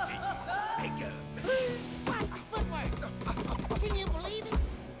 Can you believe it?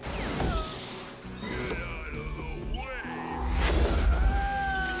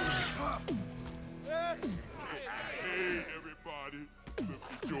 Hey, everybody, look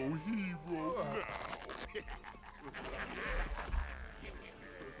at your hero now.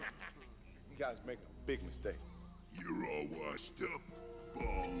 You guys making a big mistake. You're all washed up,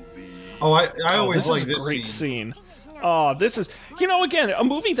 Baldy. Oh, I always like this this great scene. Oh, this is, again, a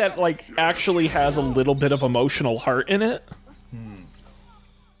movie that actually has a little bit of emotional heart in it.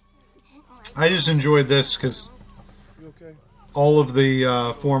 I just enjoyed this because all of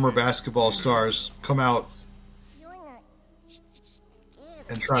the former basketball stars come out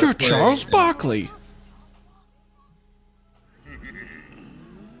and try You're to play. Charles Barkley.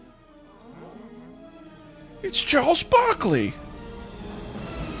 It's Charles Barkley.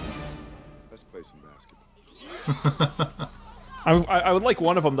 Let's play some basketball. I would like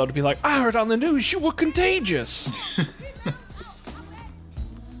one of them, though, to be like, I heard on the news you were contagious.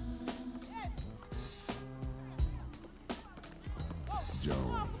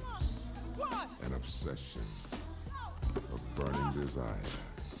 Jones, an obsession, a burning desire,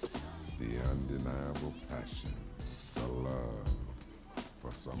 the undeniable passion, the love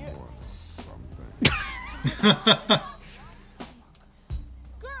for someone or something. Girl,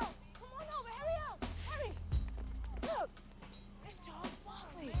 come on over, hurry up, hurry. Look, it's Charles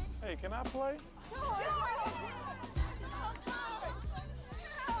Barkley. Hey, can I play?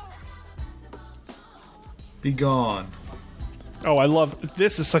 Be gone. Oh, I love,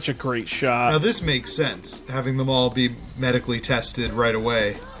 this is such a great shot. Now this makes sense, having them all be medically tested right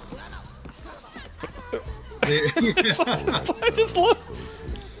away. I just love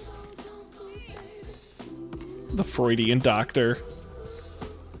the Freudian doctor.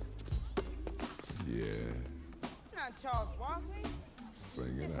 Yeah, Not Charles Barkley.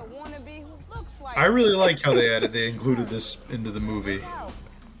 sing it It's a out. wannabe who looks like I really like how they included this into the movie.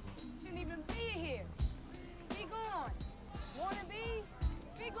 Shouldn't even be here. Be gone. Wannabe,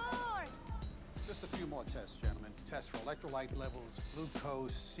 be gone. Just a few more tests, gentlemen. Tests for electrolyte levels,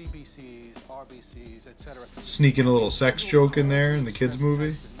 glucose, CBCs, RBCs, etc. Sneaking a little sex joke in there in the kids'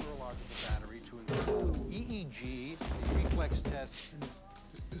 movie. Neurological battery to include EEG, a reflex test.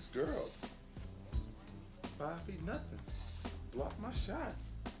 This girl, 5 feet nothing, blocked my shot.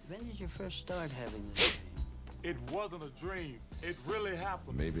 When did you first start having this dream? It wasn't a dream. It really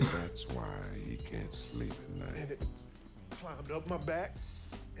happened. Maybe that's why he can't sleep at night. And it climbed up my back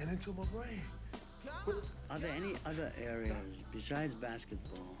and into my brain. Are there any other areas besides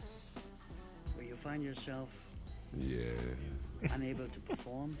basketball where you find yourself Yeah, unable to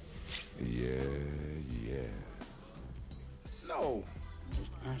perform? yeah. No.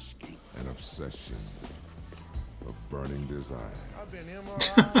 Just asking. An obsession, a burning desire. I've been MRI,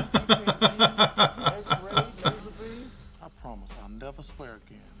 X-ray, laser beam. I promise I'll never swear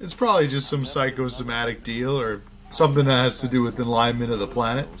again. It's probably just some psychosomatic deal or something that has to do with the alignment of the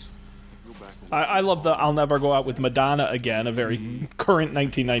planets. I love the I'll Never Go Out with Madonna again, a very current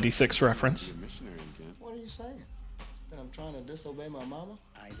 1996 reference. What are you saying? That I'm trying to disobey my mama?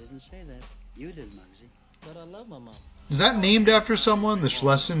 I didn't say that. You did, Muggsy. But I love my mama. Is that named after someone? The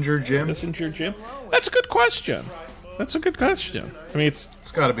Schlesinger Gym? Schlesinger Gym? That's a good question. That's a good question. I mean, it's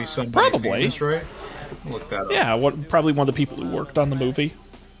got to be somebody probably famous, right? Look that up. Yeah, probably one of the people who worked on the movie.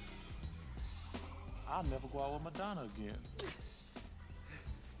 I'll never go out with Madonna again.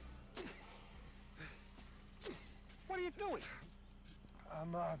 What are you doing?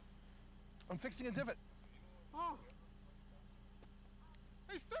 I'm I'm fixing a divot. Oh.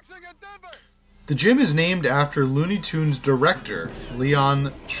 He's fixing a divot! The gym is named after Looney Tunes director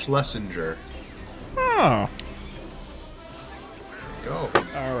Leon Schlesinger. Oh. Go.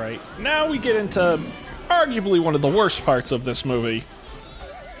 All right. Now we get into arguably one of the worst parts of this movie.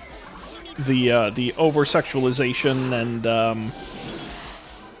 The over-sexualization and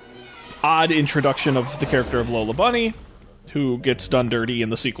odd introduction of the character of Lola Bunny, who gets done dirty in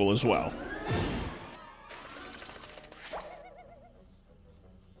the sequel as well.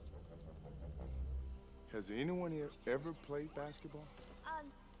 Has anyone here ever played basketball? I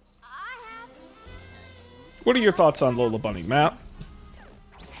have. What are your thoughts on Lola Bunny, Matt?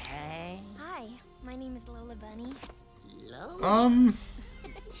 Hey. Hi, my name is Lola Bunny. Lola?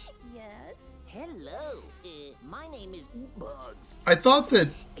 Yes. Hello. My name is Bugs. I thought that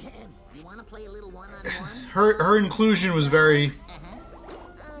You want to play a little one-on-one? her inclusion was very,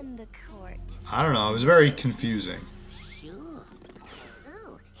 On the court. I don't know, it was very confusing. Sure.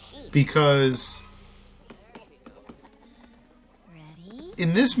 Because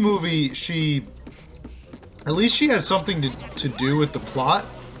in this movie, at least she has something to do with the plot.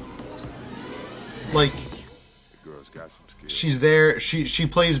 Like, The girl's got some skills. she's there, she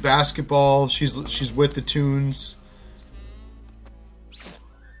plays basketball, she's with the Tunes.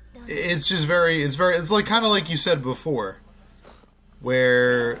 It's just it's like kind of like you said before,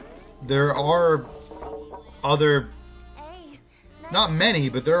 where there are other, not many,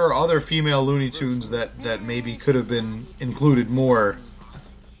 but there are other female Looney Tunes that maybe could have been included more.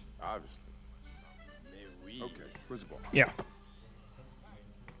 Obviously. Okay, where's the ball? Yeah.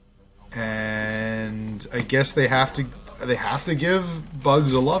 And I guess they have to give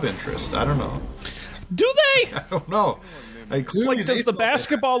Bugs a love interest. I don't know. Do they? I don't know. Clearly Like, does the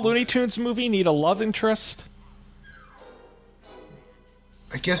basketball Looney Tunes movie need a love interest?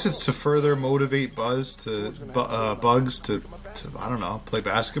 I guess it's to further motivate Bugs to I don't know, play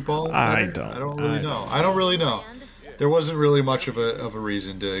basketball. I better? don't I don't really know. There wasn't really much of a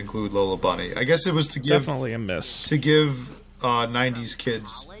reason to include Lola Bunny. I guess it was to give Definitely a miss. to give 90s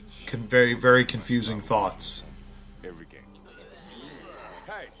kids very very confusing thoughts. Every game.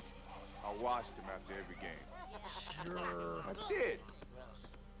 Hey, I watched him after every game. Sure. I did.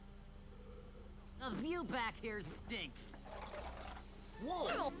 The view back here stinks.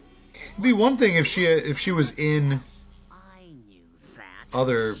 Whoa. It'd be one thing if she was in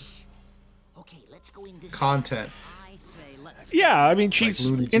other content. Yeah, I mean, she's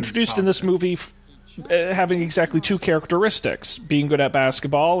Looney Tunes introduced in this movie having exactly two characteristics: being good at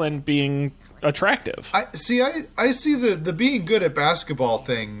basketball and being attractive. I see the being good at basketball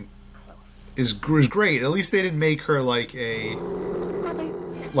thing is great. At least they didn't make her like a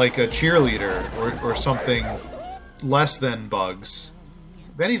cheerleader or something less than Bugs.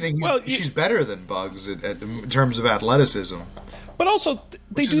 If anything, she's better than Bugs in terms of athleticism. But also,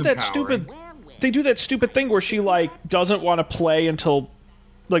 they do that stupid thing where she like doesn't want to play until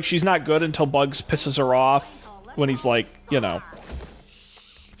like she's not good until Bugs pisses her off when he's like,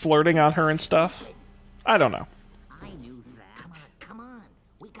 flirting on her and stuff. I don't know.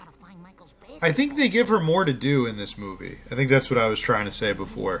 I think they give her more to do in this movie. I think that's what I was trying to say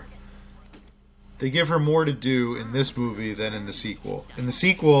before. They give her more to do in this movie than in the sequel. In the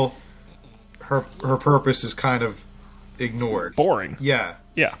sequel, her purpose is kind of ignored. Boring. Yeah.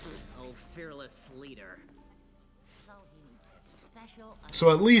 Yeah. Oh, fearless leader.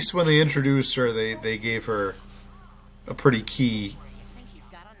 So at least when they introduced her, they gave her a pretty key,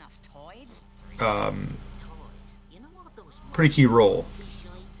 pretty key role.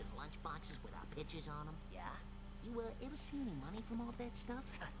 Ever see any money from all that stuff?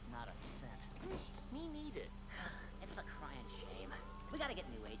 Not a cent. Me neither. It's a crying shame. We gotta get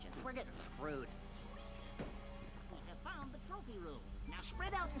new agents. We're getting screwed. We have found the trophy room. Now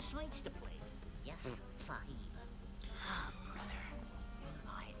spread out in sights to place. Yes, Sahib. Ah, brother.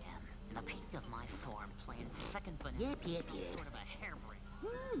 I am in the peak of my form, playing second banana. Yep. Sort of a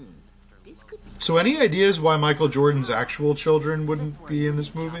hairbrain. This could be. So any ideas why Michael Jordan's actual children wouldn't be in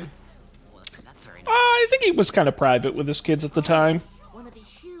this movie? I think he was kind of private with his kids at the time.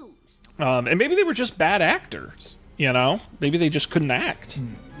 And maybe they were just bad actors, Maybe they just couldn't act.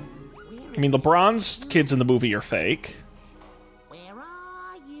 I mean, LeBron's kids in the movie are fake. Where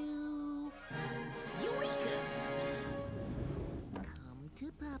are you? Eureka! Come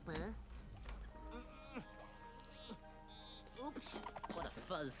to Papa. Oops, what a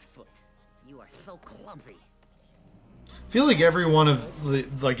fuzzfoot. You are so clumsy. I feel like every one of the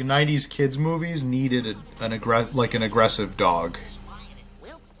 90s kids movies needed an aggressive dog.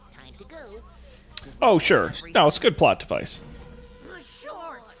 Oh, sure. No, it's a good plot device. The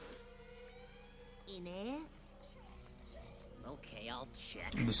shorts! I'll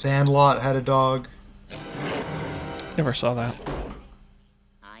check. The Sandlot had a dog. Never saw that.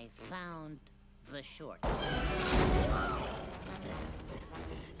 I found the shorts.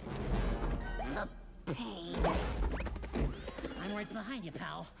 The pain. I'm right behind you,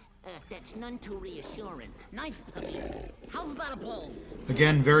 pal. That's none too reassuring. Nice puppy. How's about a bowl?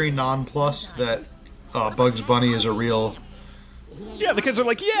 Again, very nonplussed that Bugs Bunny is a real... Yeah, the kids are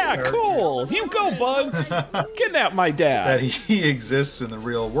like, yeah, cool. You go, Bugs. Kidnap my dad. That he exists in the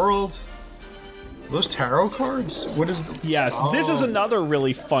real world. Those tarot cards? What is the... Yes, this is another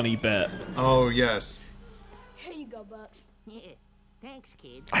really funny bit. Oh, yes. Here you go, Bucks. Yeah, thanks,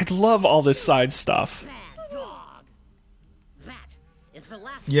 kid. I love all this side stuff. That is the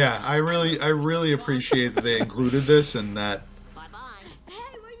last. Yeah, I really appreciate that they included this and that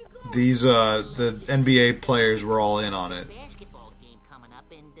these the NBA players were all in on it. Basketball game coming up,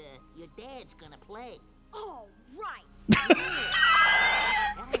 and your dad's gonna play. All right.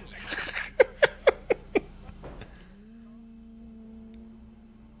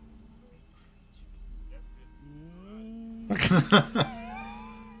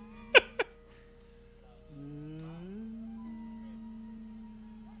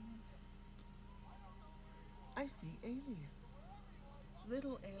 I see aliens.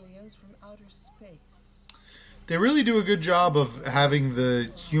 Little aliens from outer space. They really do a good job of having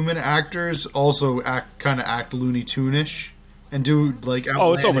the human actors also act Looney Tune-ish and do like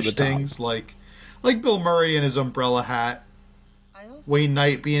outlandish it's over the things like Bill Murray and his umbrella hat. Wayne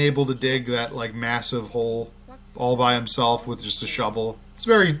Knight being able to dig that like massive hole all by himself with just a shovel. It's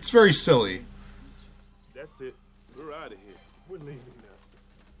very silly. That's it. We're out of here. We're leaving now.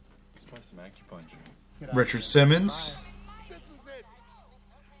 Let's try some acupuncture. Richard Simmons. This is it.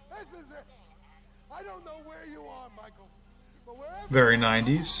 This is it. I don't know where you are, Michael, but wherever Very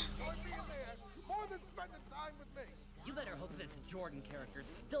 90s. join me in there. More than spending time with me. You better hope this Jordan character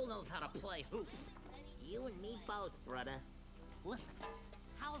still knows how to play hoops. You and me both, brother. Listen,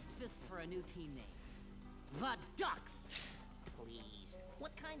 how's this for a new team name? The Ducks. Please.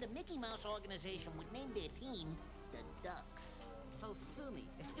 What kind of Mickey Mouse organization would name their team the Ducks? So sue me.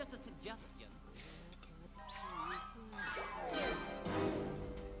 It's just a suggestion.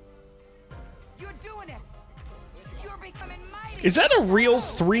 You're doing it. You're becoming mighty. Is that a real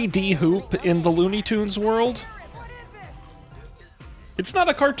 3D hoop in the Looney Tunes world? It's not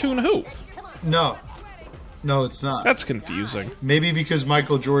a cartoon hoop. No, it's not. That's confusing. Maybe because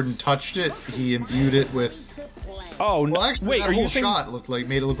Michael Jordan touched it, he imbued it with. Oh, well, actually, wait, that are whole you saying... shot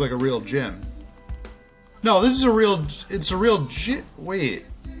made it look like a real gym. No, this is a real. It's a real gym. Wait,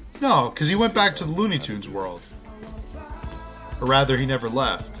 no, because he went back to the Looney Tunes world, or rather, he never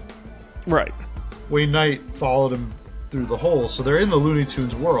left. Right. Wayne Knight followed him through the hole, so they're in the Looney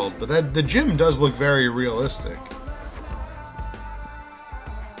Tunes world. But the gym does look very realistic.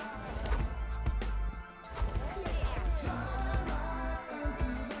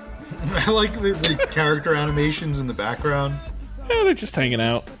 I like the character animations in the background. Yeah, they're just hanging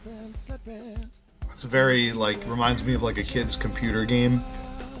out. It's very, reminds me of, a kid's computer game.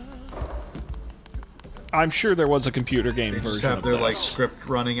 I'm sure there was a computer game version Just have of their, this. script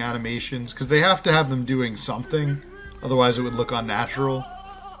running animations. Because they have to have them doing something. Otherwise it would look unnatural.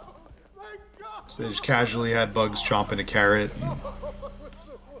 So they just casually had Bugs chomping a carrot. Come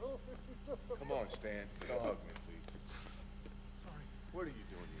on, Stan. Don't hug me, please. Sorry. What are you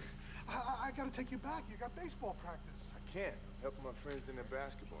doing here? I gotta take you back. You got baseball practice. I can't. I'm helping my friends in their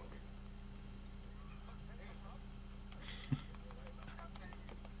basketball game.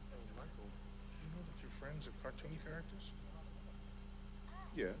 Michael, you know that your friends are cartoon characters?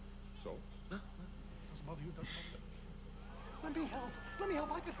 Yeah, so? Does mother you doesn't know that? Let me help. Let me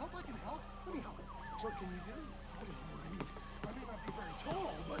help. I can help. Let me help. What can you do? I may not be very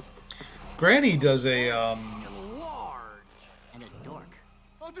tall, but Granny does a, Large and a dork.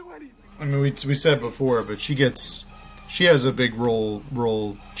 I'll do anything. I mean, we said before, but she has a big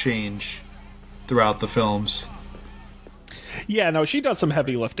role change throughout the films. Yeah, no, she does some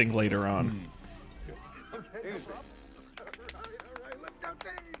heavy lifting later on. Okay. All right. Let's go,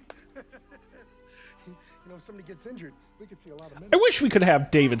 team. If somebody gets injured, we could see a lot of men. I wish we could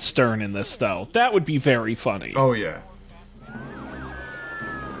have David Stern in this, though. That would be very funny. Oh, yeah.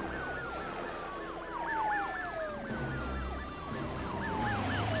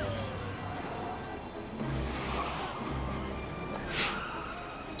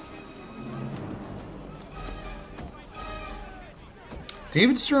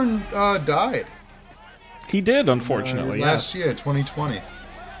 David Stern died. He did, unfortunately. Last year, 2020.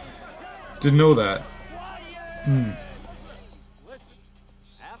 Didn't know that. Listen,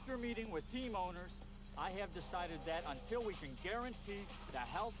 after meeting with team owners, I have decided that until we can guarantee the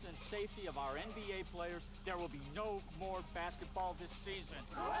health and safety of our NBA players, there will be no more basketball this season.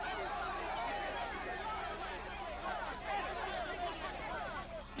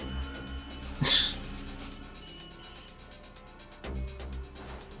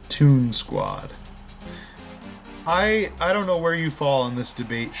 Toon Squad. I don't know where you fall in this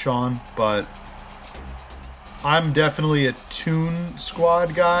debate, Sean, but I'm definitely a Toon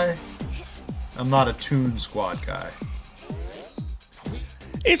Squad guy. I'm not a Toon Squad guy.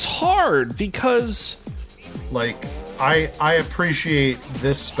 It's hard because, like, I appreciate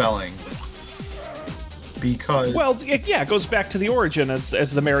this spelling because, well, yeah, it goes back to the origin as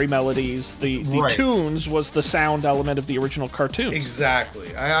the Merry Melodies. The Right. tunes was the sound element of the original cartoons.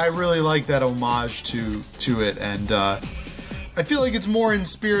 Exactly. I really like that homage to it, and I feel like it's more in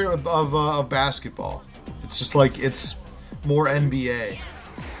spirit of basketball. It's just like it's more NBA.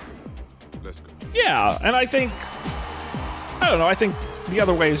 Yeah, and I think, I don't know, I think the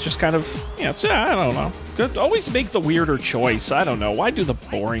other way is just kind of, I don't know. Good. Always make the weirder choice. I don't know. Why do the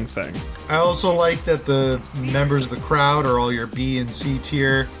boring thing? I also like that the members of the crowd are all your B and C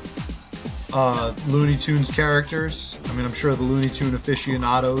tier Looney Tunes characters. I mean, I'm sure the Looney Tune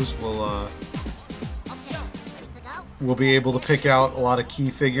aficionados will be able to pick out a lot of key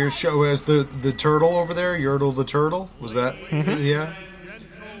figures. Show as the turtle over there, Yertle the turtle. Was that? Mhm. Yeah.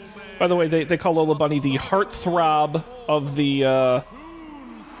 By the way, they call Lola Bunny the heartthrob of the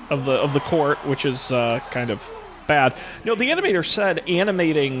court, which is kind of bad. The animator said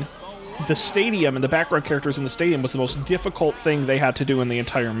animating the stadium and the background characters in the stadium was the most difficult thing they had to do in the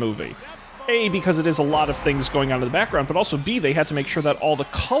entire movie. A, because it is a lot of things going on in the background, but also B, they had to make sure that all the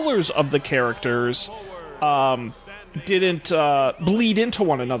colors of the characters didn't bleed into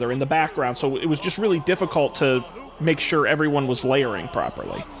one another in the background, so it was just really difficult to make sure everyone was layering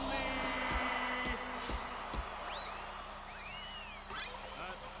properly.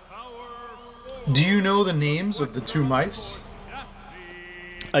 Do you know the names of the two mice?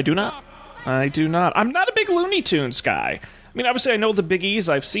 I do not. I'm not a big Looney Tunes guy. I mean, obviously I know the Big E's,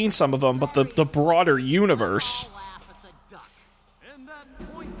 I've seen some of them, but the broader universe...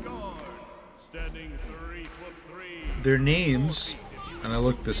 Their names, and I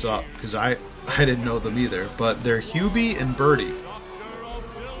looked this up because I didn't know them either, but they're Hubie and Birdie.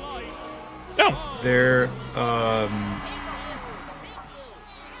 Oh. They're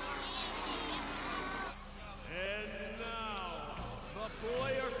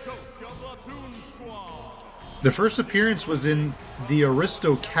their first appearance was in The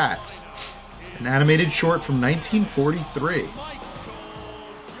Aristocat, an animated short from 1943.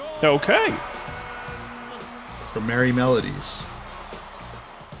 Okay. From Merry Melodies.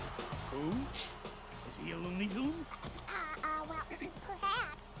 Who? Is he a Looney Tune? Well,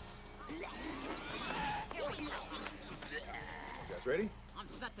 perhaps. You guys ready? I'm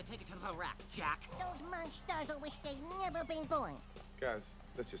set to take it to the rack, Jack. Those monsters will wish they'd never been born. Guys,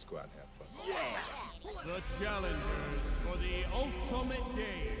 let's just go out and have fun. The challengers for the ultimate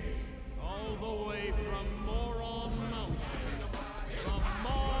game, all the way from Moron Mountain, from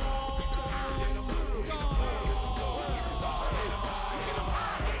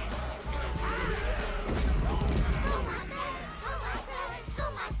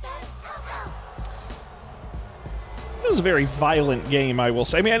This is a very violent game, I will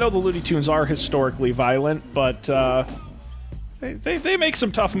say. I mean, I know the Looney Tunes are historically violent, but they make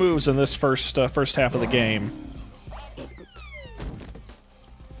some tough moves in this first half of the game.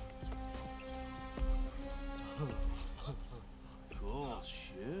 Cool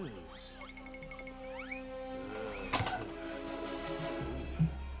shoes.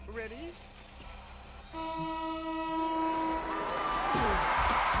 Ready?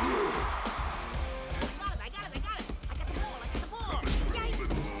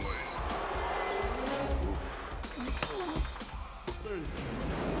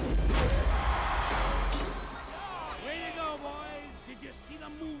 Way to go, boys! Did you see the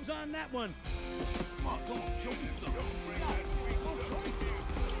moves on that one? Come on, show me something.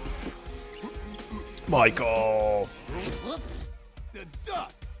 Michael. Whoops. The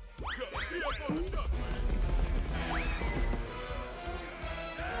duck.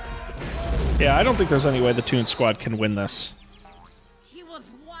 Yeah, I don't think there's any way the Toon Squad can win this.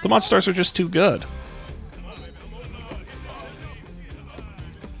 The Monstars are just too good.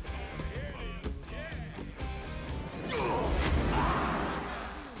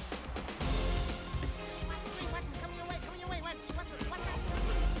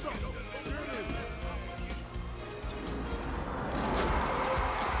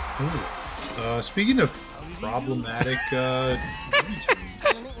 Speaking of problematic Looney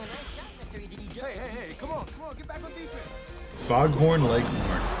Tunes, Hey, Foghorn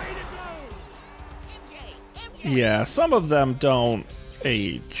Leghorn. Yeah, some of them don't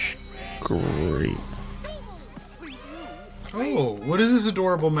age great. Oh, what is this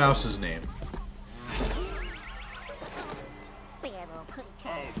adorable mouse's name?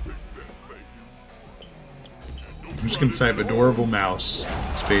 I'm just gonna type adorable mouse,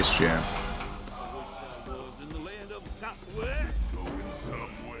 Space Jam.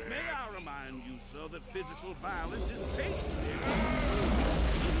 Physical violence is tasty.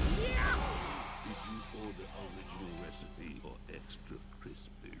 Did you order original recipe or extra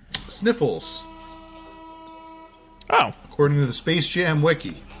crispy? Sniffles. Oh. According to the Space Jam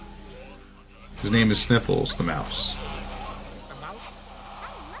wiki, his name is Sniffles the mouse.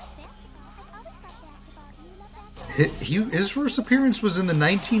 His first appearance was in the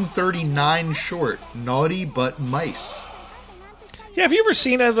 1939 short Naughty But Mice. Yeah, have you ever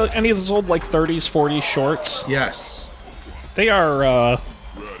seen any of those old, like, 30s, 40s shorts? Yes. They are,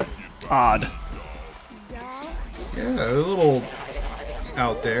 odd. Yeah, a little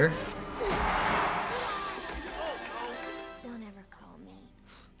out there. Don't ever call me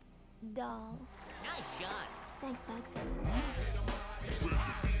doll. Nice shot. Thanks, Bugs.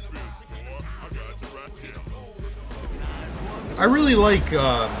 I really like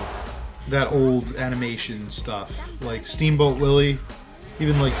that old animation stuff, like Steamboat Willie,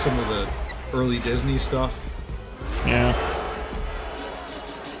 even like some of the early Disney stuff. Yeah.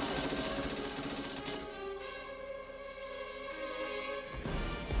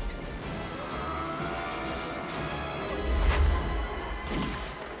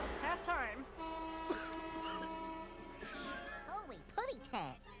 Halftime. Holy putty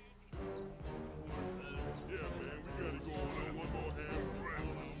tat.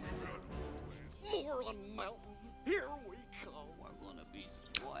 Moreland Mountain, here we go. We're gonna be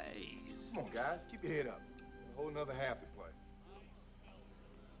sways. Come on, guys, keep your head up. A whole another half to play.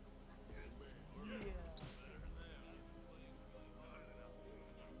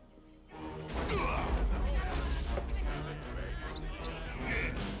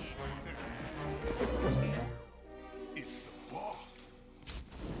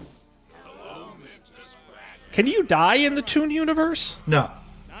 Can you die in the Toon universe? No.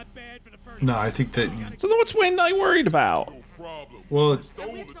 No, I think that. So then what's Wayne Knight worried about? Well,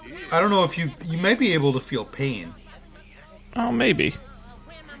 I don't know if you may be able to feel pain Oh, maybe.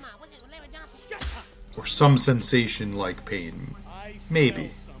 or some sensation like pain.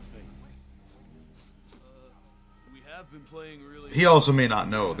 Maybe. He also may not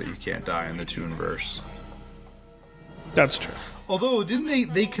know that you can't die in the Toonverse. That's true. Although,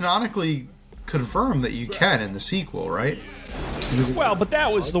 didn't they canonically confirm that you can in the sequel, right? Well, but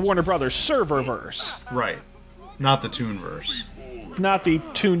that was the Warner Brothers serververse. Right. Not the Toonverse. Not the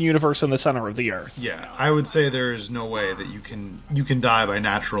Toon universe in the center of the earth. Yeah, I would say there is no way that you can die by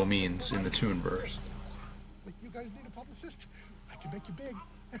natural means in the Toonverse. You guys need a publicist? I can make you big.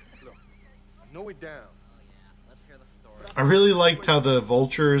 Look, know it down. Let's hear the story. I really liked how the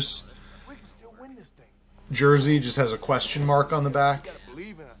Vultures We can still win this thing. jersey just has a question mark on the back. You gotta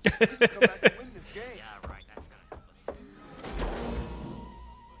believe in us. We can come back and win this game. Yeah, right. That's gonna help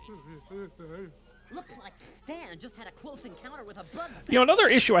us. Looks like Stan just had a close encounter with a bug. You know, another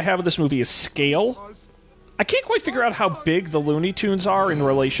issue I have with this movie is scale. I can't quite figure out how big the Looney Tunes are in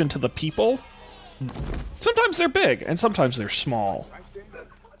relation to the people. Sometimes they're big, and sometimes they're small.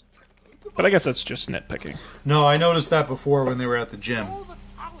 But I guess that's just nitpicking. No, I noticed that before when they were at the gym.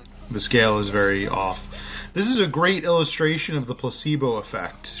 The scale is very off. This is a great illustration of the placebo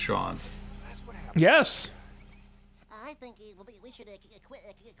effect, Sean. Yes. I think we should quit.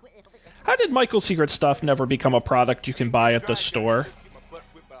 How did Michael's Secret Stuff never become a product you can buy at the store?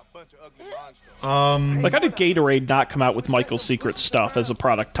 Like, how did Gatorade not come out with Michael's Secret Stuff as a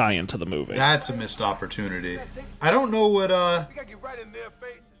product tie-in to the movie? That's a missed opportunity. I don't know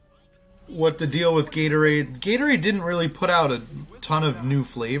what the deal with Gatorade. Gatorade didn't really put out a ton of new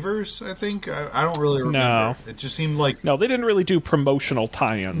flavors, I think. I don't really remember. No. It just seemed like... No, they didn't really do promotional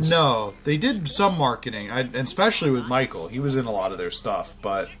tie-ins. No, they did some marketing, and especially with Michael. He was in a lot of their stuff,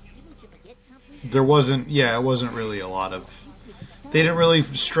 but there wasn't... Yeah, it wasn't really a lot of... They didn't really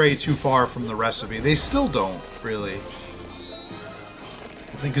stray too far from the recipe. They still don't, really.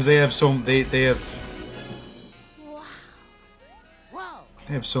 Because they have so... They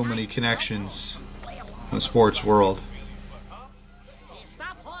have so many connections in the sports world.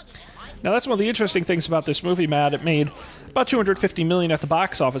 Now, that's one of the interesting things about this movie, Matt. It made about $250 million at the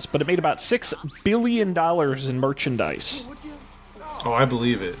box office, but it made about $6 billion in merchandise. Oh, I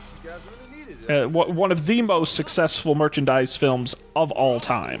believe it. One of the most successful merchandise films of all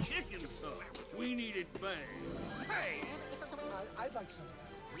time. like some of that.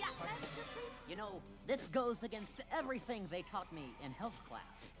 Yeah, please. You know, this goes against everything they taught me in health class.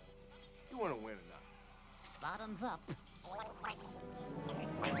 You want to win or not? Bottoms up.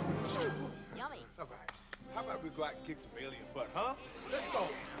 Yummy. All right. How about we go out and kick some alien butt, huh? Let's go.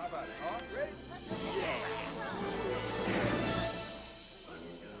 How about it? All right, ready?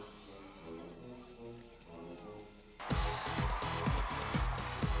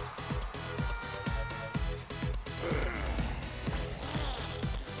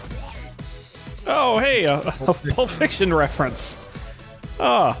 Oh, hey, a Pulp Fiction reference.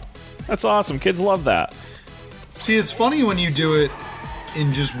 Oh, that's awesome. Kids love that. See, it's funny when you do it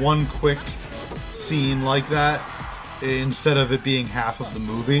in just one quick scene like that, instead of it being half of the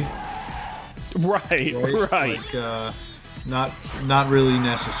movie. Right. Like, not really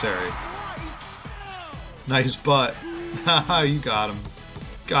necessary. Nice butt. Haha, you got him.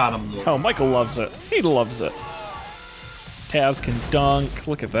 Got him. Oh, Michael loves it. He loves it. Taz can dunk.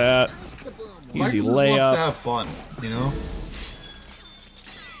 Look at that. Easy Michael just layup. wants to have fun, you know?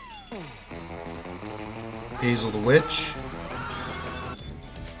 Hazel the Witch.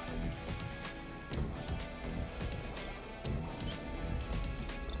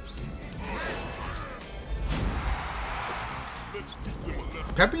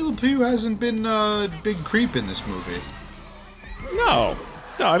 Pepe Le Pew hasn't been a big creep in this movie. No.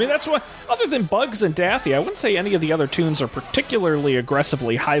 No, I mean, that's what... Other than Bugs and Daffy, I wouldn't say any of the other tunes are particularly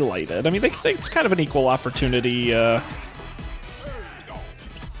aggressively highlighted. I mean, it's kind of an equal opportunity... Hello!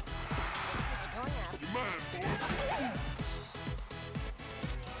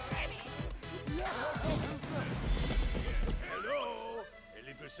 A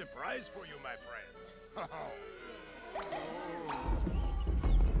little surprise for you, my friends.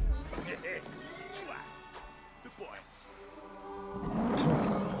 The points.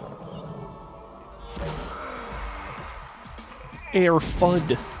 Air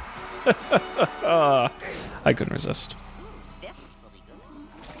Fud. I couldn't resist.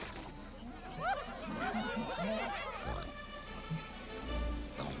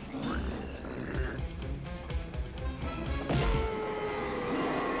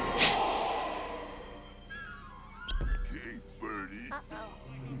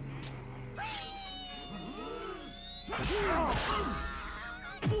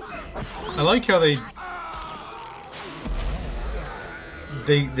 I like how they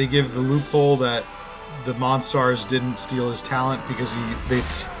give the loophole that the Monstars didn't steal his talent because they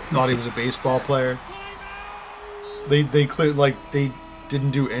thought he was a baseball player. They clear like they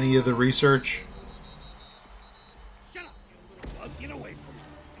didn't do any of the research. Get away from me.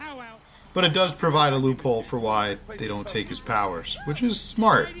 How out? But it does provide a loophole for why they don't take his powers, which is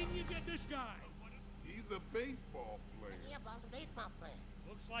smart. He's a baseball player. Yeah, boss, a baseball player.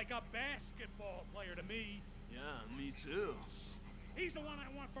 Looks like a basketball player to me. Yeah, me too. He's the one I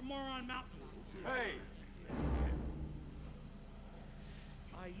want for Moron Mountain. Hey!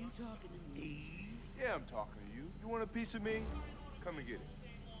 Are you talking to me? Yeah, I'm talking to you. You want a piece of me? Come and get it.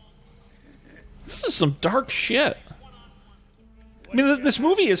 This is some dark shit. I mean, this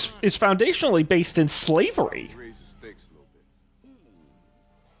movie is foundationally based in slavery. Raise the stakes a little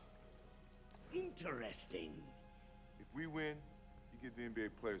bit. Interesting. If we win, you give the NBA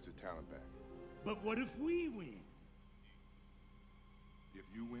players their talent back. But what if we win? If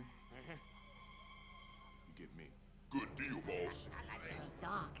you win, you get me. Good deal, boss.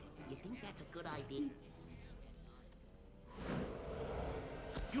 Doc, you think that's a good idea?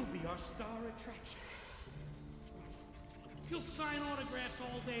 You'll be our star attraction. You'll sign autographs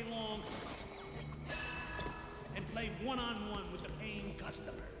all day long and play one-on-one with the paying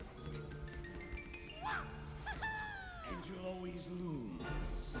customers. And you'll always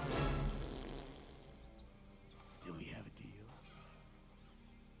lose. Do we have a deal?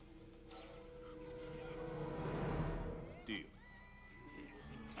 Deal.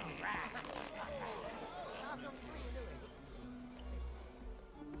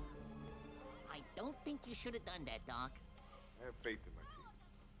 I don't think you should have done that, Doc. I have faith in my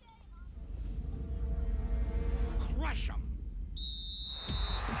team. Crush 'em!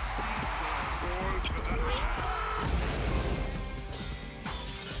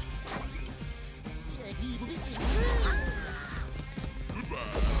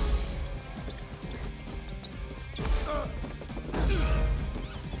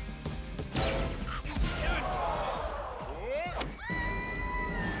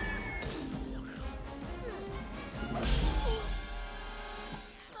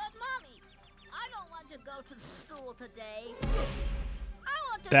 But, Mommy, I don't want to go to school today. I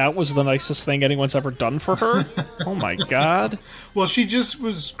That was the nicest thing anyone's ever done for her? Oh my god. Well, she just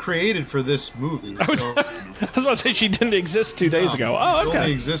was created for this movie. I was So about to say she didn't exist 2 days ago. Oh, She okay.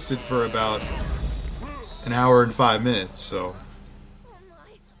 only existed for about an hour and 5 minutes, so.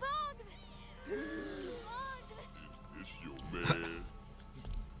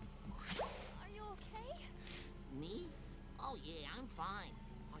 Me? Oh yeah, I'm fine.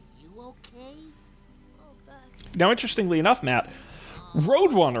 Are you okay? Now, interestingly enough, Matt,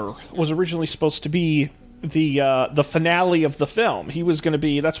 Roadrunner was originally supposed to be the finale of the film. He was going to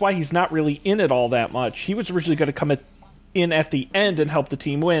be. That's why he's not really in it all that much. He was originally going to come in at the end and help the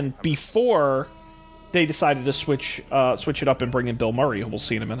team win before they decided to switch it up and bring in Bill Murray, who we'll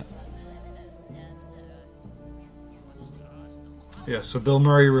see in a minute. Yeah, so Bill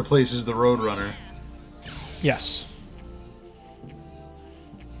Murray replaces the Roadrunner. Yes.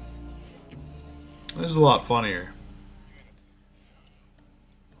 This is a lot funnier.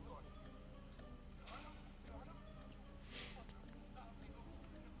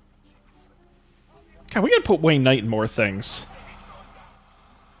 God, we gotta put Wayne Knight in more things.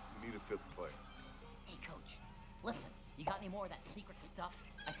 We need a fifth player. Hey, Coach. Listen, you got any more of that secret stuff?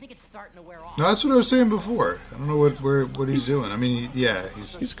 I think it's starting to wear off. No, that's what I was saying before. I don't know what he's doing. I mean,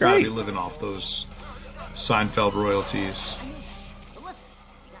 he's got to great. be living off those Seinfeld royalties. But listen,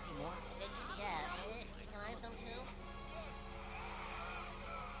 you got any more? Can I have some too?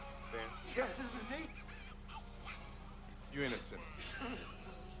 Stan? You innocent.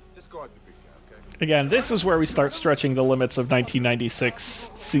 Just guard the big guy, okay? Again, this is where we start stretching the limits of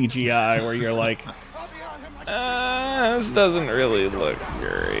 1996 CGI, where you're like, this doesn't really look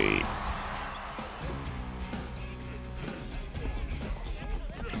great.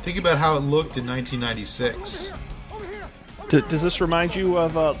 Think about how it looked in 1996. Does this remind you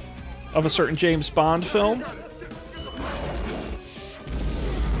of a certain James Bond film?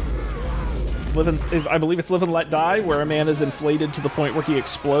 I believe it's Live and Let Die, where a man is inflated to the point where he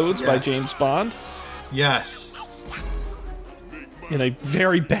explodes by Yes. James Bond. Yes. In a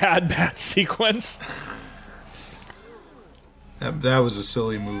very bad sequence. That was a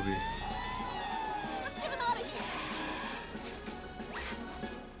silly movie.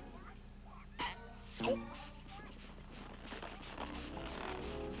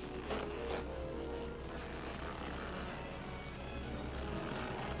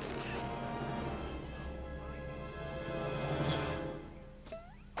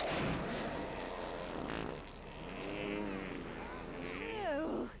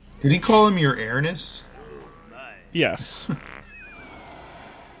 Did he call him your airness? Yes.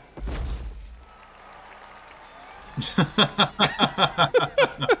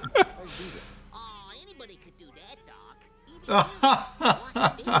 Oh, anybody could do that, Doc.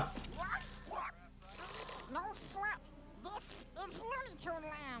 Even No sweat. This is Looney Tune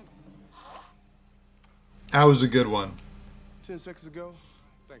Land. That was a good one. 10 seconds ago?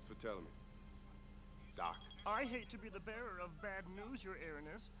 Thanks for telling me. Doc. I hate to be the bearer of bad news, Your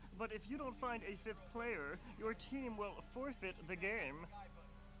Airness, but if you don't find a fifth player, your team will forfeit the game.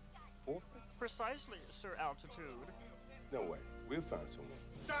 Forfeit? Precisely, Sir Altitude. No way. We'll find someone.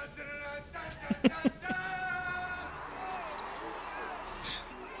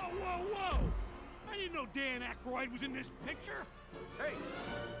 Whoa, whoa! I didn't know Dan Aykroyd was in this picture. Hey!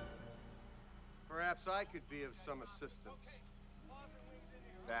 Perhaps I could be of some assistance.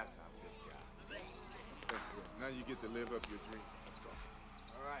 That's our fifth guy. Thanks, Will. Now you get to live up your dream. Let's go.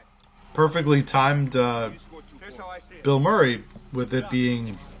 All right. Perfectly timed Here's how I see it. Bill Murray, with it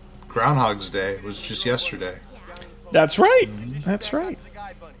being Groundhog's Day, was just yesterday. That's right. That's right.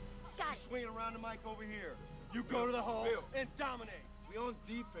 Swing around the mic over here. You go to the hole and dominate. We on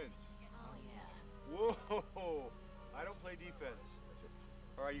defense. Whoa! I don't play defense.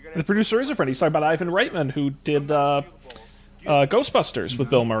 All right, you're gonna. The producer is a friend. He's talking about Ivan Reitman, who did Ghostbusters with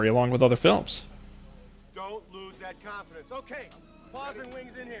Bill Murray, along with other films. Don't lose that confidence. Okay, paws and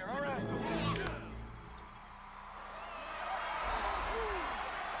wings in here. All right.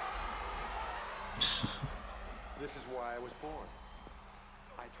 This is why I was born.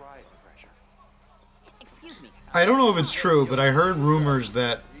 I thrive under pressure. Excuse me. I don't know if it's true, but I heard rumors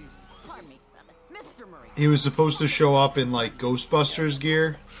that Pardon me, Mr. Murray. he was supposed to show up in like Ghostbusters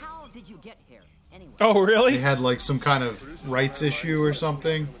gear. How did you get here anyway? Oh, really? They had like some kind of rights issue or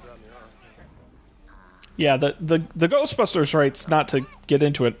something. Yeah, the Ghostbusters rights, not to get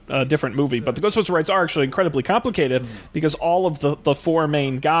into it, a different movie, but the Ghostbusters rights are actually incredibly complicated because all of the three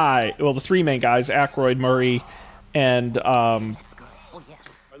main guys, Aykroyd, Murray, and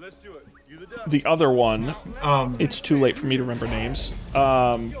the other one, it's too late for me to remember names.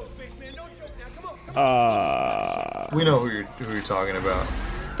 We know who you're talking about.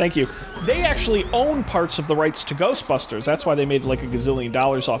 Thank you. They actually own parts of the rights to Ghostbusters. That's why they made like $1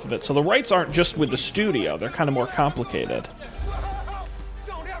 gazillion off of it. So the rights aren't just with the studio. They're kind of more complicated.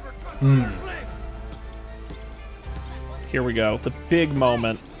 Here we go. The big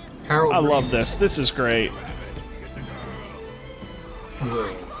moment. I love this. This is great.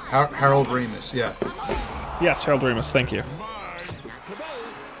 Harold Ramis, yeah. Yes, Harold Ramis. Thank you.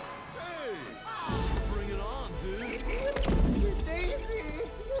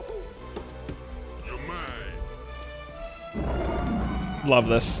 Love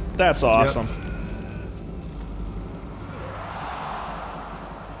this. That's awesome. Yep.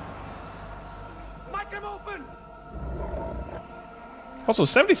 Also,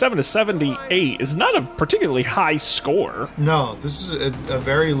 77 to 78 is not a particularly high score. No, this is a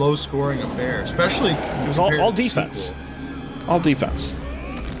very low-scoring affair, especially it was all defense. All defense.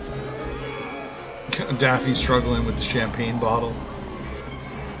 Daffy struggling with the champagne bottle.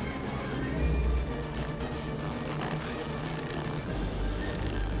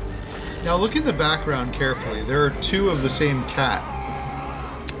 Now look in the background carefully. There are two of the same cat.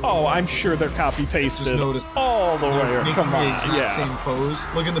 Oh, I'm sure they're copy-pasted Just noticed all the way. Making Come on, the exact yeah. same pose.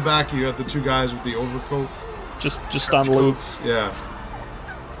 Look in the back. You have the two guys with the overcoat. Just on loop. Yeah.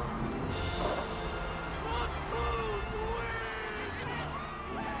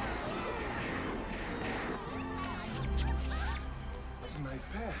 That's a nice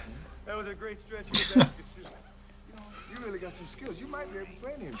pass, man. That was a great stretch of the basket, too. You really got some skills. You might be able to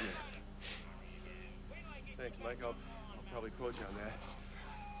play in the NBA. Thanks, Mike. I'll probably quote you on that.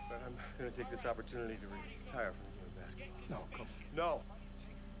 But I'm going to take this opportunity to retire from the game of basketball. No, come on.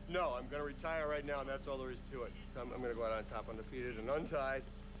 No, I'm going to retire right now, and that's all there is to it. I'm going to go out on top undefeated and untied.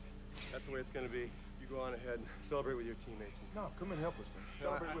 That's the way it's going to be. You go on ahead and celebrate with your teammates. No, come and help us, man. No,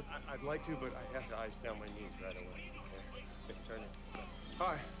 Celebrate with us. I'd like to, but I have to ice down my knees right away. Okay? It's turning. All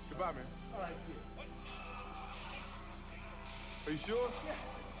right, goodbye, man. All right, Are you sure?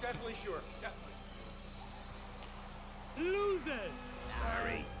 Yes, definitely sure. Yeah. Losers!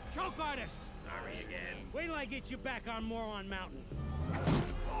 Sorry. Choke artists! Sorry again. Wait till I get you back on Moron Mountain.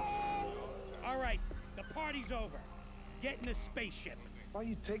 All right, the party's over. Get in the spaceship. Why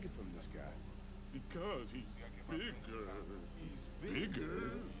you take it from this guy? Because he's bigger. He's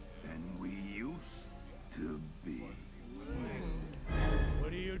bigger than we used to be.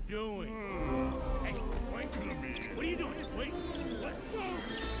 What are you doing? Hey, wait. What are you doing? Wait. What?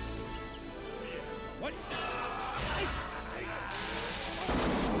 What?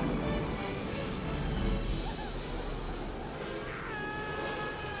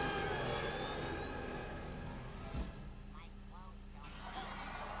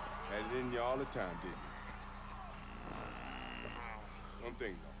 Had it in you all the time, didn't you? One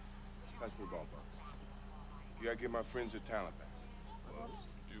thing, though. Pass me the ball, Bucks. You gotta give my friends their talent back.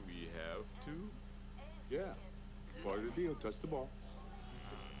 Do we have to? Yeah. Part of the deal. Touch the ball.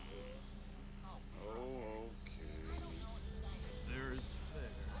 Oh, okay. There's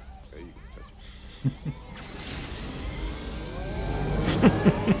fair. There you go. Touch it.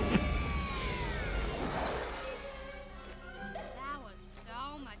 That was so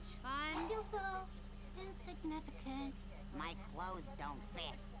much fun. I feel so insignificant. My clothes don't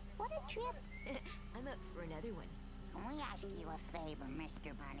fit. What a trip. I'm up for another one. Can we ask you a favor,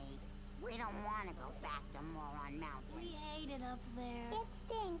 Mr. Bunny? We don't want to go back to Moron Mountain. We hate it up there. It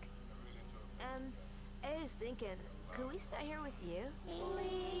stinks. I was thinking, could we stay here with you?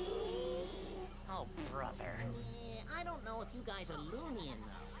 Please. Oh, brother. Yeah, I don't know if you guys are loony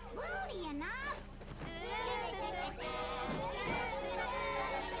enough. Loony enough?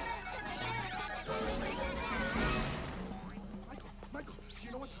 Michael, do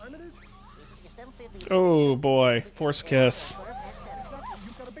you know what time it is? Oh boy, force kiss. Exactly.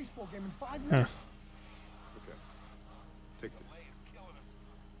 You've got a baseball game in 5 minutes. Okay. Take this.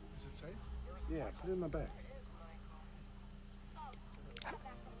 Is it safe? Yeah, put it in my bag.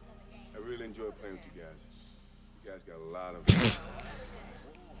 I really enjoy playing with you guys. You guys got a lot of...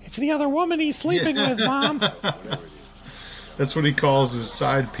 It's the other woman he's sleeping with, Mom. That's what he calls his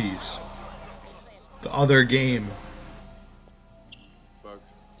side piece. The other game. Bugs.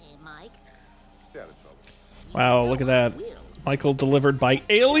 Mike? Stay out of trouble. Wow, look at that. Michael delivered by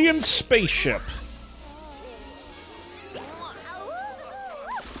alien spaceship.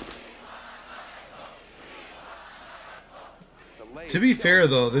 To be fair,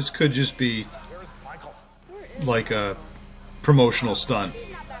 though, this could just be like a promotional stunt.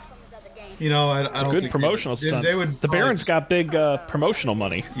 You know, I It's a don't good think promotional stunt. They would the Barons got big promotional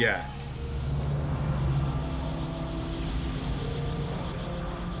money. Yeah.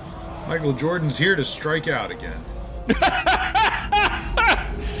 Michael Jordan's here to strike out again.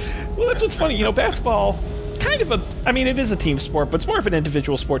 Well, that's what's funny. Basketball, kind of it is a team sport, but it's more of an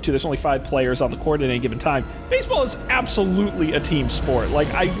individual sport, too. There's only 5 players on the court at any given time. Baseball is absolutely a team sport.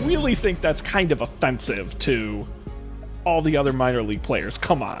 I really think that's kind of offensive to all the other minor league players.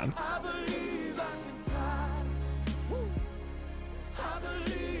 Come on.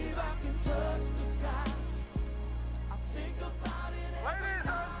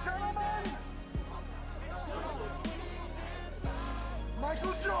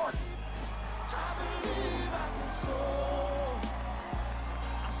 Michael Jordan!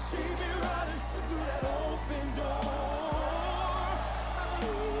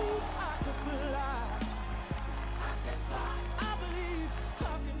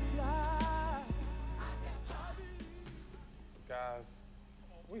 Guys,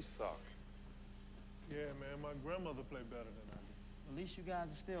 we suck. Yeah, man, my grandmother played better than I do. At least you guys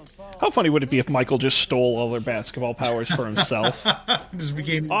are still tall. How funny would it be if Michael just stole all their basketball powers for himself? Just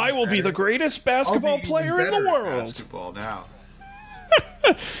became I will be the greatest basketball player in the world. Basketball now.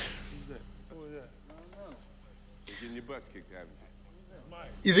 Getting your butts kicked, haven't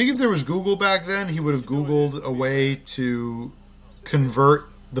you? You think if there was Google back then, he would have Googled a way to convert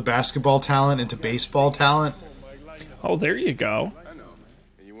the basketball talent into baseball talent? Oh, there you go.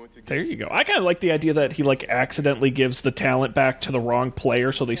 There you go. I kind of like the idea that he accidentally gives the talent back to the wrong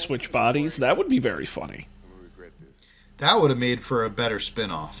player, so they switch bodies. That would be very funny. That would have made for a better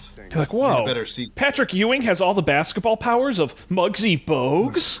spin-off. Be like, whoa, A better sequel. Patrick Ewing has all the basketball powers of Muggsy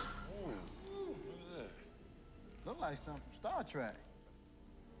Bogues? Look like something from Star Trek.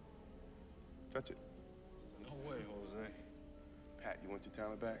 Touch it. No way, Jose. Pat, you want your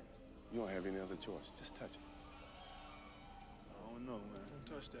talent back? You don't have any other choice. Just touch it. I don't know, man. Don't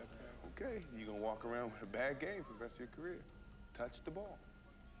touch that, Pat. Okay, you're going to walk around with a bad game for the rest of your career. Touch the ball.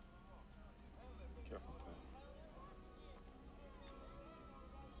 Careful, Pat.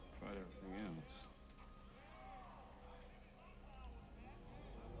 Tried everything else.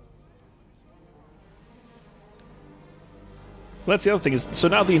 Well, that's the other thing is, so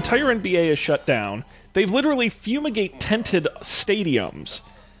now the entire NBA is shut down. They've literally fumigate-tented stadiums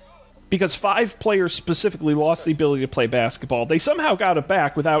because 5 players specifically lost the ability to play basketball. They somehow got it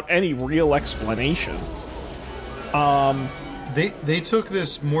back without any real explanation. They took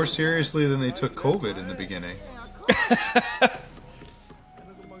this more seriously than they took COVID in the beginning.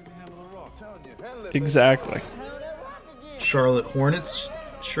 Exactly. Charlotte Hornets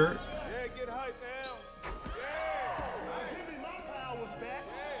shirt.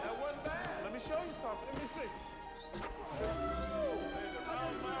 Let me show you something. Let me see.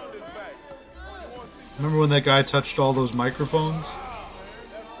 Remember when that guy touched all those microphones?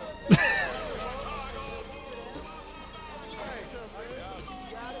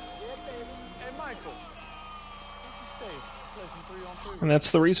 And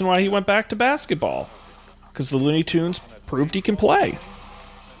that's the reason why he went back to basketball. Because the Looney Tunes proved he can play.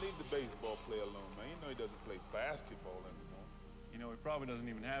 Leave the baseball player alone, man. You know he doesn't play basketball anymore. You know, he probably doesn't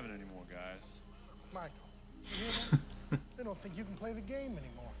even have it anymore, guys. Michael, you hear them? They don't think you can play the game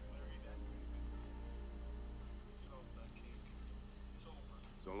anymore.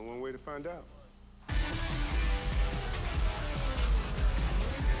 There's only one way to find out.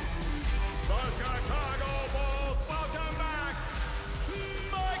 Chicago Bulls, welcome back,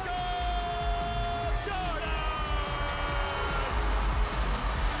 Michael Jordan!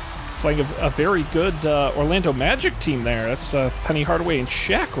 Playing a very good Orlando Magic team there. That's Penny Hardaway and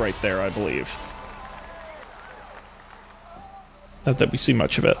Shaq right there, I believe. Not that we see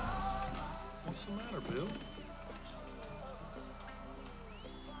much of it. What's the matter, Bill?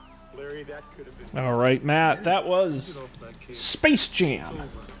 Larry, that could have been... All right, Matt, that was Space Jam.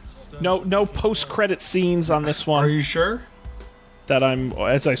 No post-credit scenes on this one. Are you sure? That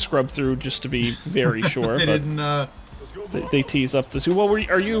as I scrub through just to be very sure. They but didn't. They tease up the sequel. Well,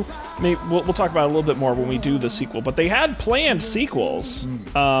 are you? Maybe, we'll talk about it a little bit more when we do the sequel. But they had planned sequels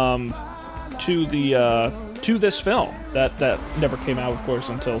to this film that never came out, of course,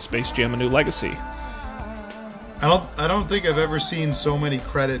 until Space Jam: A New Legacy. I don't think I've ever seen so many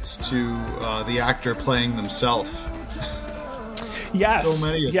credits to the actor playing themselves. Yes, So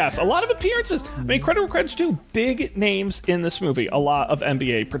many of yes, a lot of appearances. I mean, credit where credit's due. Big names in this movie. A lot of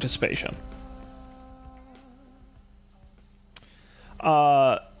NBA participation.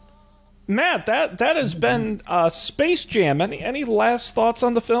 Matt, that has been Space Jam. Any last thoughts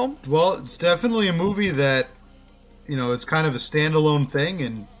on the film? Well, it's definitely a movie that, it's kind of a standalone thing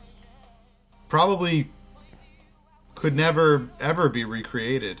and probably could never, ever be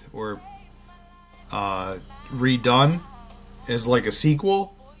recreated or redone as like a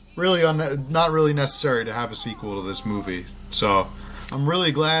sequel. really not really necessary to have a sequel to this movie. So I'm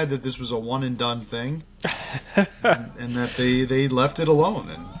really glad that this was a one and done thing, and that they left it alone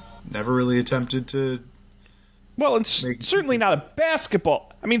and never really attempted to. Well, it's certainly not a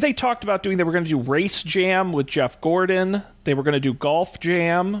basketball. I mean, they talked about they were going to do Race Jam with Jeff Gordon. They were going to do Golf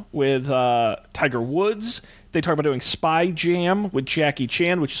Jam with Tiger Woods. They talked about doing Spy Jam with Jackie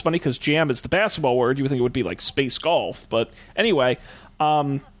Chan, which is funny because jam is the basketball word. You would think it would be like space golf. But anyway,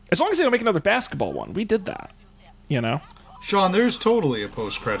 as long as they don't make another basketball one, we did that, you know? Sean, there's totally a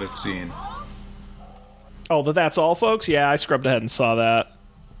post-credit scene. Oh, that's all, folks? Yeah, I scrubbed ahead and saw that.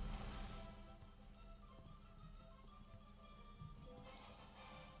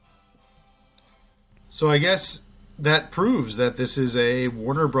 So I guess that proves that this is a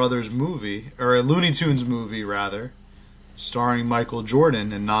Warner Brothers movie, or a Looney Tunes movie, rather, starring Michael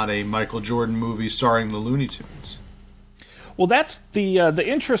Jordan, and not a Michael Jordan movie starring the Looney Tunes. Well, that's the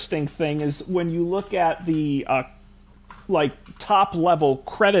interesting thing is when you look at the top level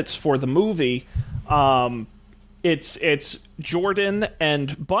credits for the movie, it's Jordan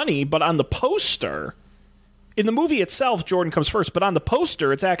and Bunny, but on the poster. In the movie itself, Jordan comes first, but on the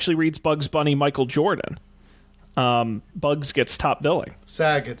poster, it actually reads Bugs Bunny, Michael Jordan. Bugs gets top billing.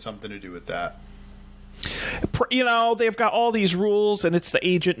 SAG had something to do with that. You know, they've got all these rules, and it's the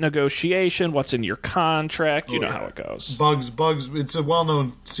agent negotiation, what's in your contract, you know how it goes. Bugs, it's a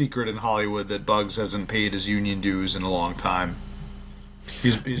well-known secret in Hollywood that Bugs hasn't paid his union dues in a long time.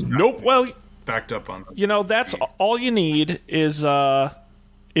 He's backed up on... You know, that's all you need is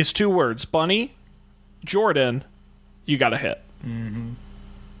 2 words. Bunny... Jordan, you got a hit. Mm-hmm.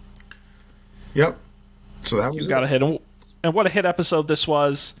 Yep. So that was you got a hit, and what a hit episode this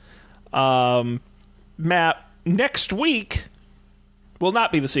was. Matt, next week will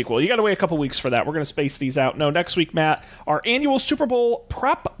not be the sequel. You got to wait a couple weeks for that. We're going to space these out. No, next week, Matt, our annual Super Bowl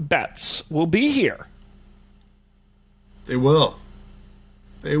prop bets will be here. They will.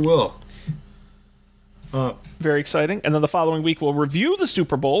 They will. Very exciting. And then the following week, we'll review the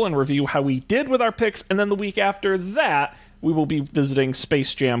Super Bowl and review how we did with our picks. And then the week after that, we will be visiting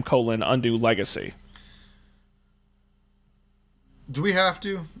Space Jam: Undo Legacy. Do we have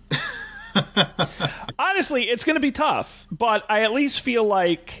to? Honestly, it's going to be tough. But I at least feel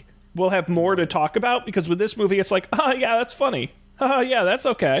like we'll have more to talk about. Because with this movie, it's like, oh, yeah, that's funny. Oh, yeah, that's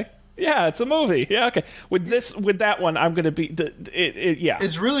okay. Yeah, it's a movie. Yeah, okay. With that one, I'm going to be... yeah.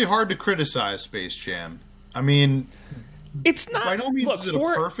 It's really hard to criticize Space Jam. I mean... It's not... By no means is it a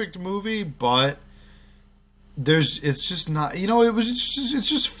perfect movie, but... It's just not... You know, it's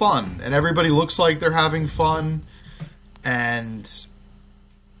just fun. And everybody looks like they're having fun. And...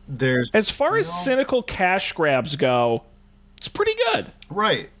 There's... As far as cynical cash grabs go, it's pretty good.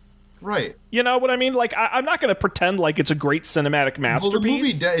 Right. You know what I mean? Like, I'm not going to pretend like it's a great cinematic masterpiece. Well, the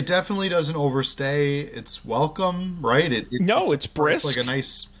movie, it definitely doesn't overstay its welcome, right? It's brisk. It's like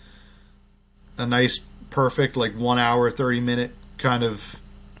a nice, perfect, like 1 hour, 30-minute kind of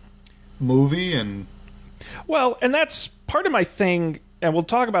movie. And well, and that's part of my thing, and we'll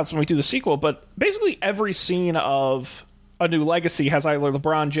talk about this when we do the sequel, but basically every scene of A New Legacy has either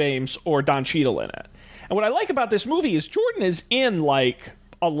LeBron James or Don Cheadle in it. And what I like about this movie is Jordan is in, like...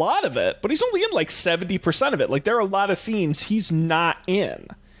 a lot of it, but he's only in like 70% of it. Like, there are a lot of scenes he's not in.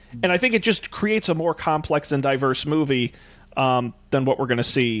 And I think it just creates a more complex and diverse movie than what we're going to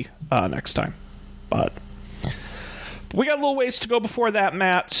see next time. But we got a little ways to go before that,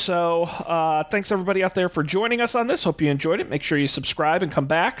 Matt. So thanks, everybody out there, for joining us on this. Hope you enjoyed it. Make sure you subscribe and come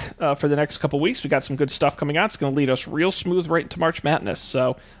back for the next couple weeks. We got some good stuff coming out. It's going to lead us real smooth right into March Madness.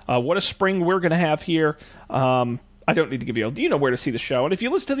 So what a spring we're going to have here. I don't need to give you know where to see the show. And if you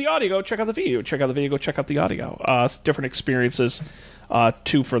listen to the audio, go check out the video. Check out the video, go check out the audio. Different experiences,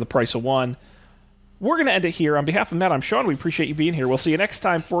 2 for the price of 1. We're going to end it here. On behalf of Matt, I'm Sean. We appreciate you being here. We'll see you next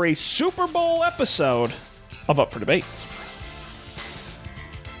time for a Super Bowl episode of Up for Debate.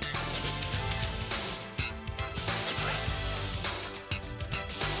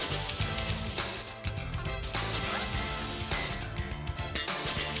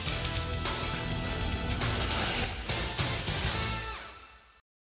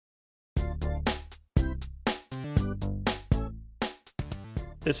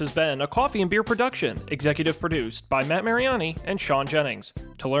 This has been a Coffee and Beer production, executive produced by Matt Mariani and Sean Jennings.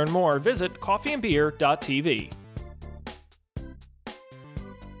 To learn more, visit coffeeandbeer.tv.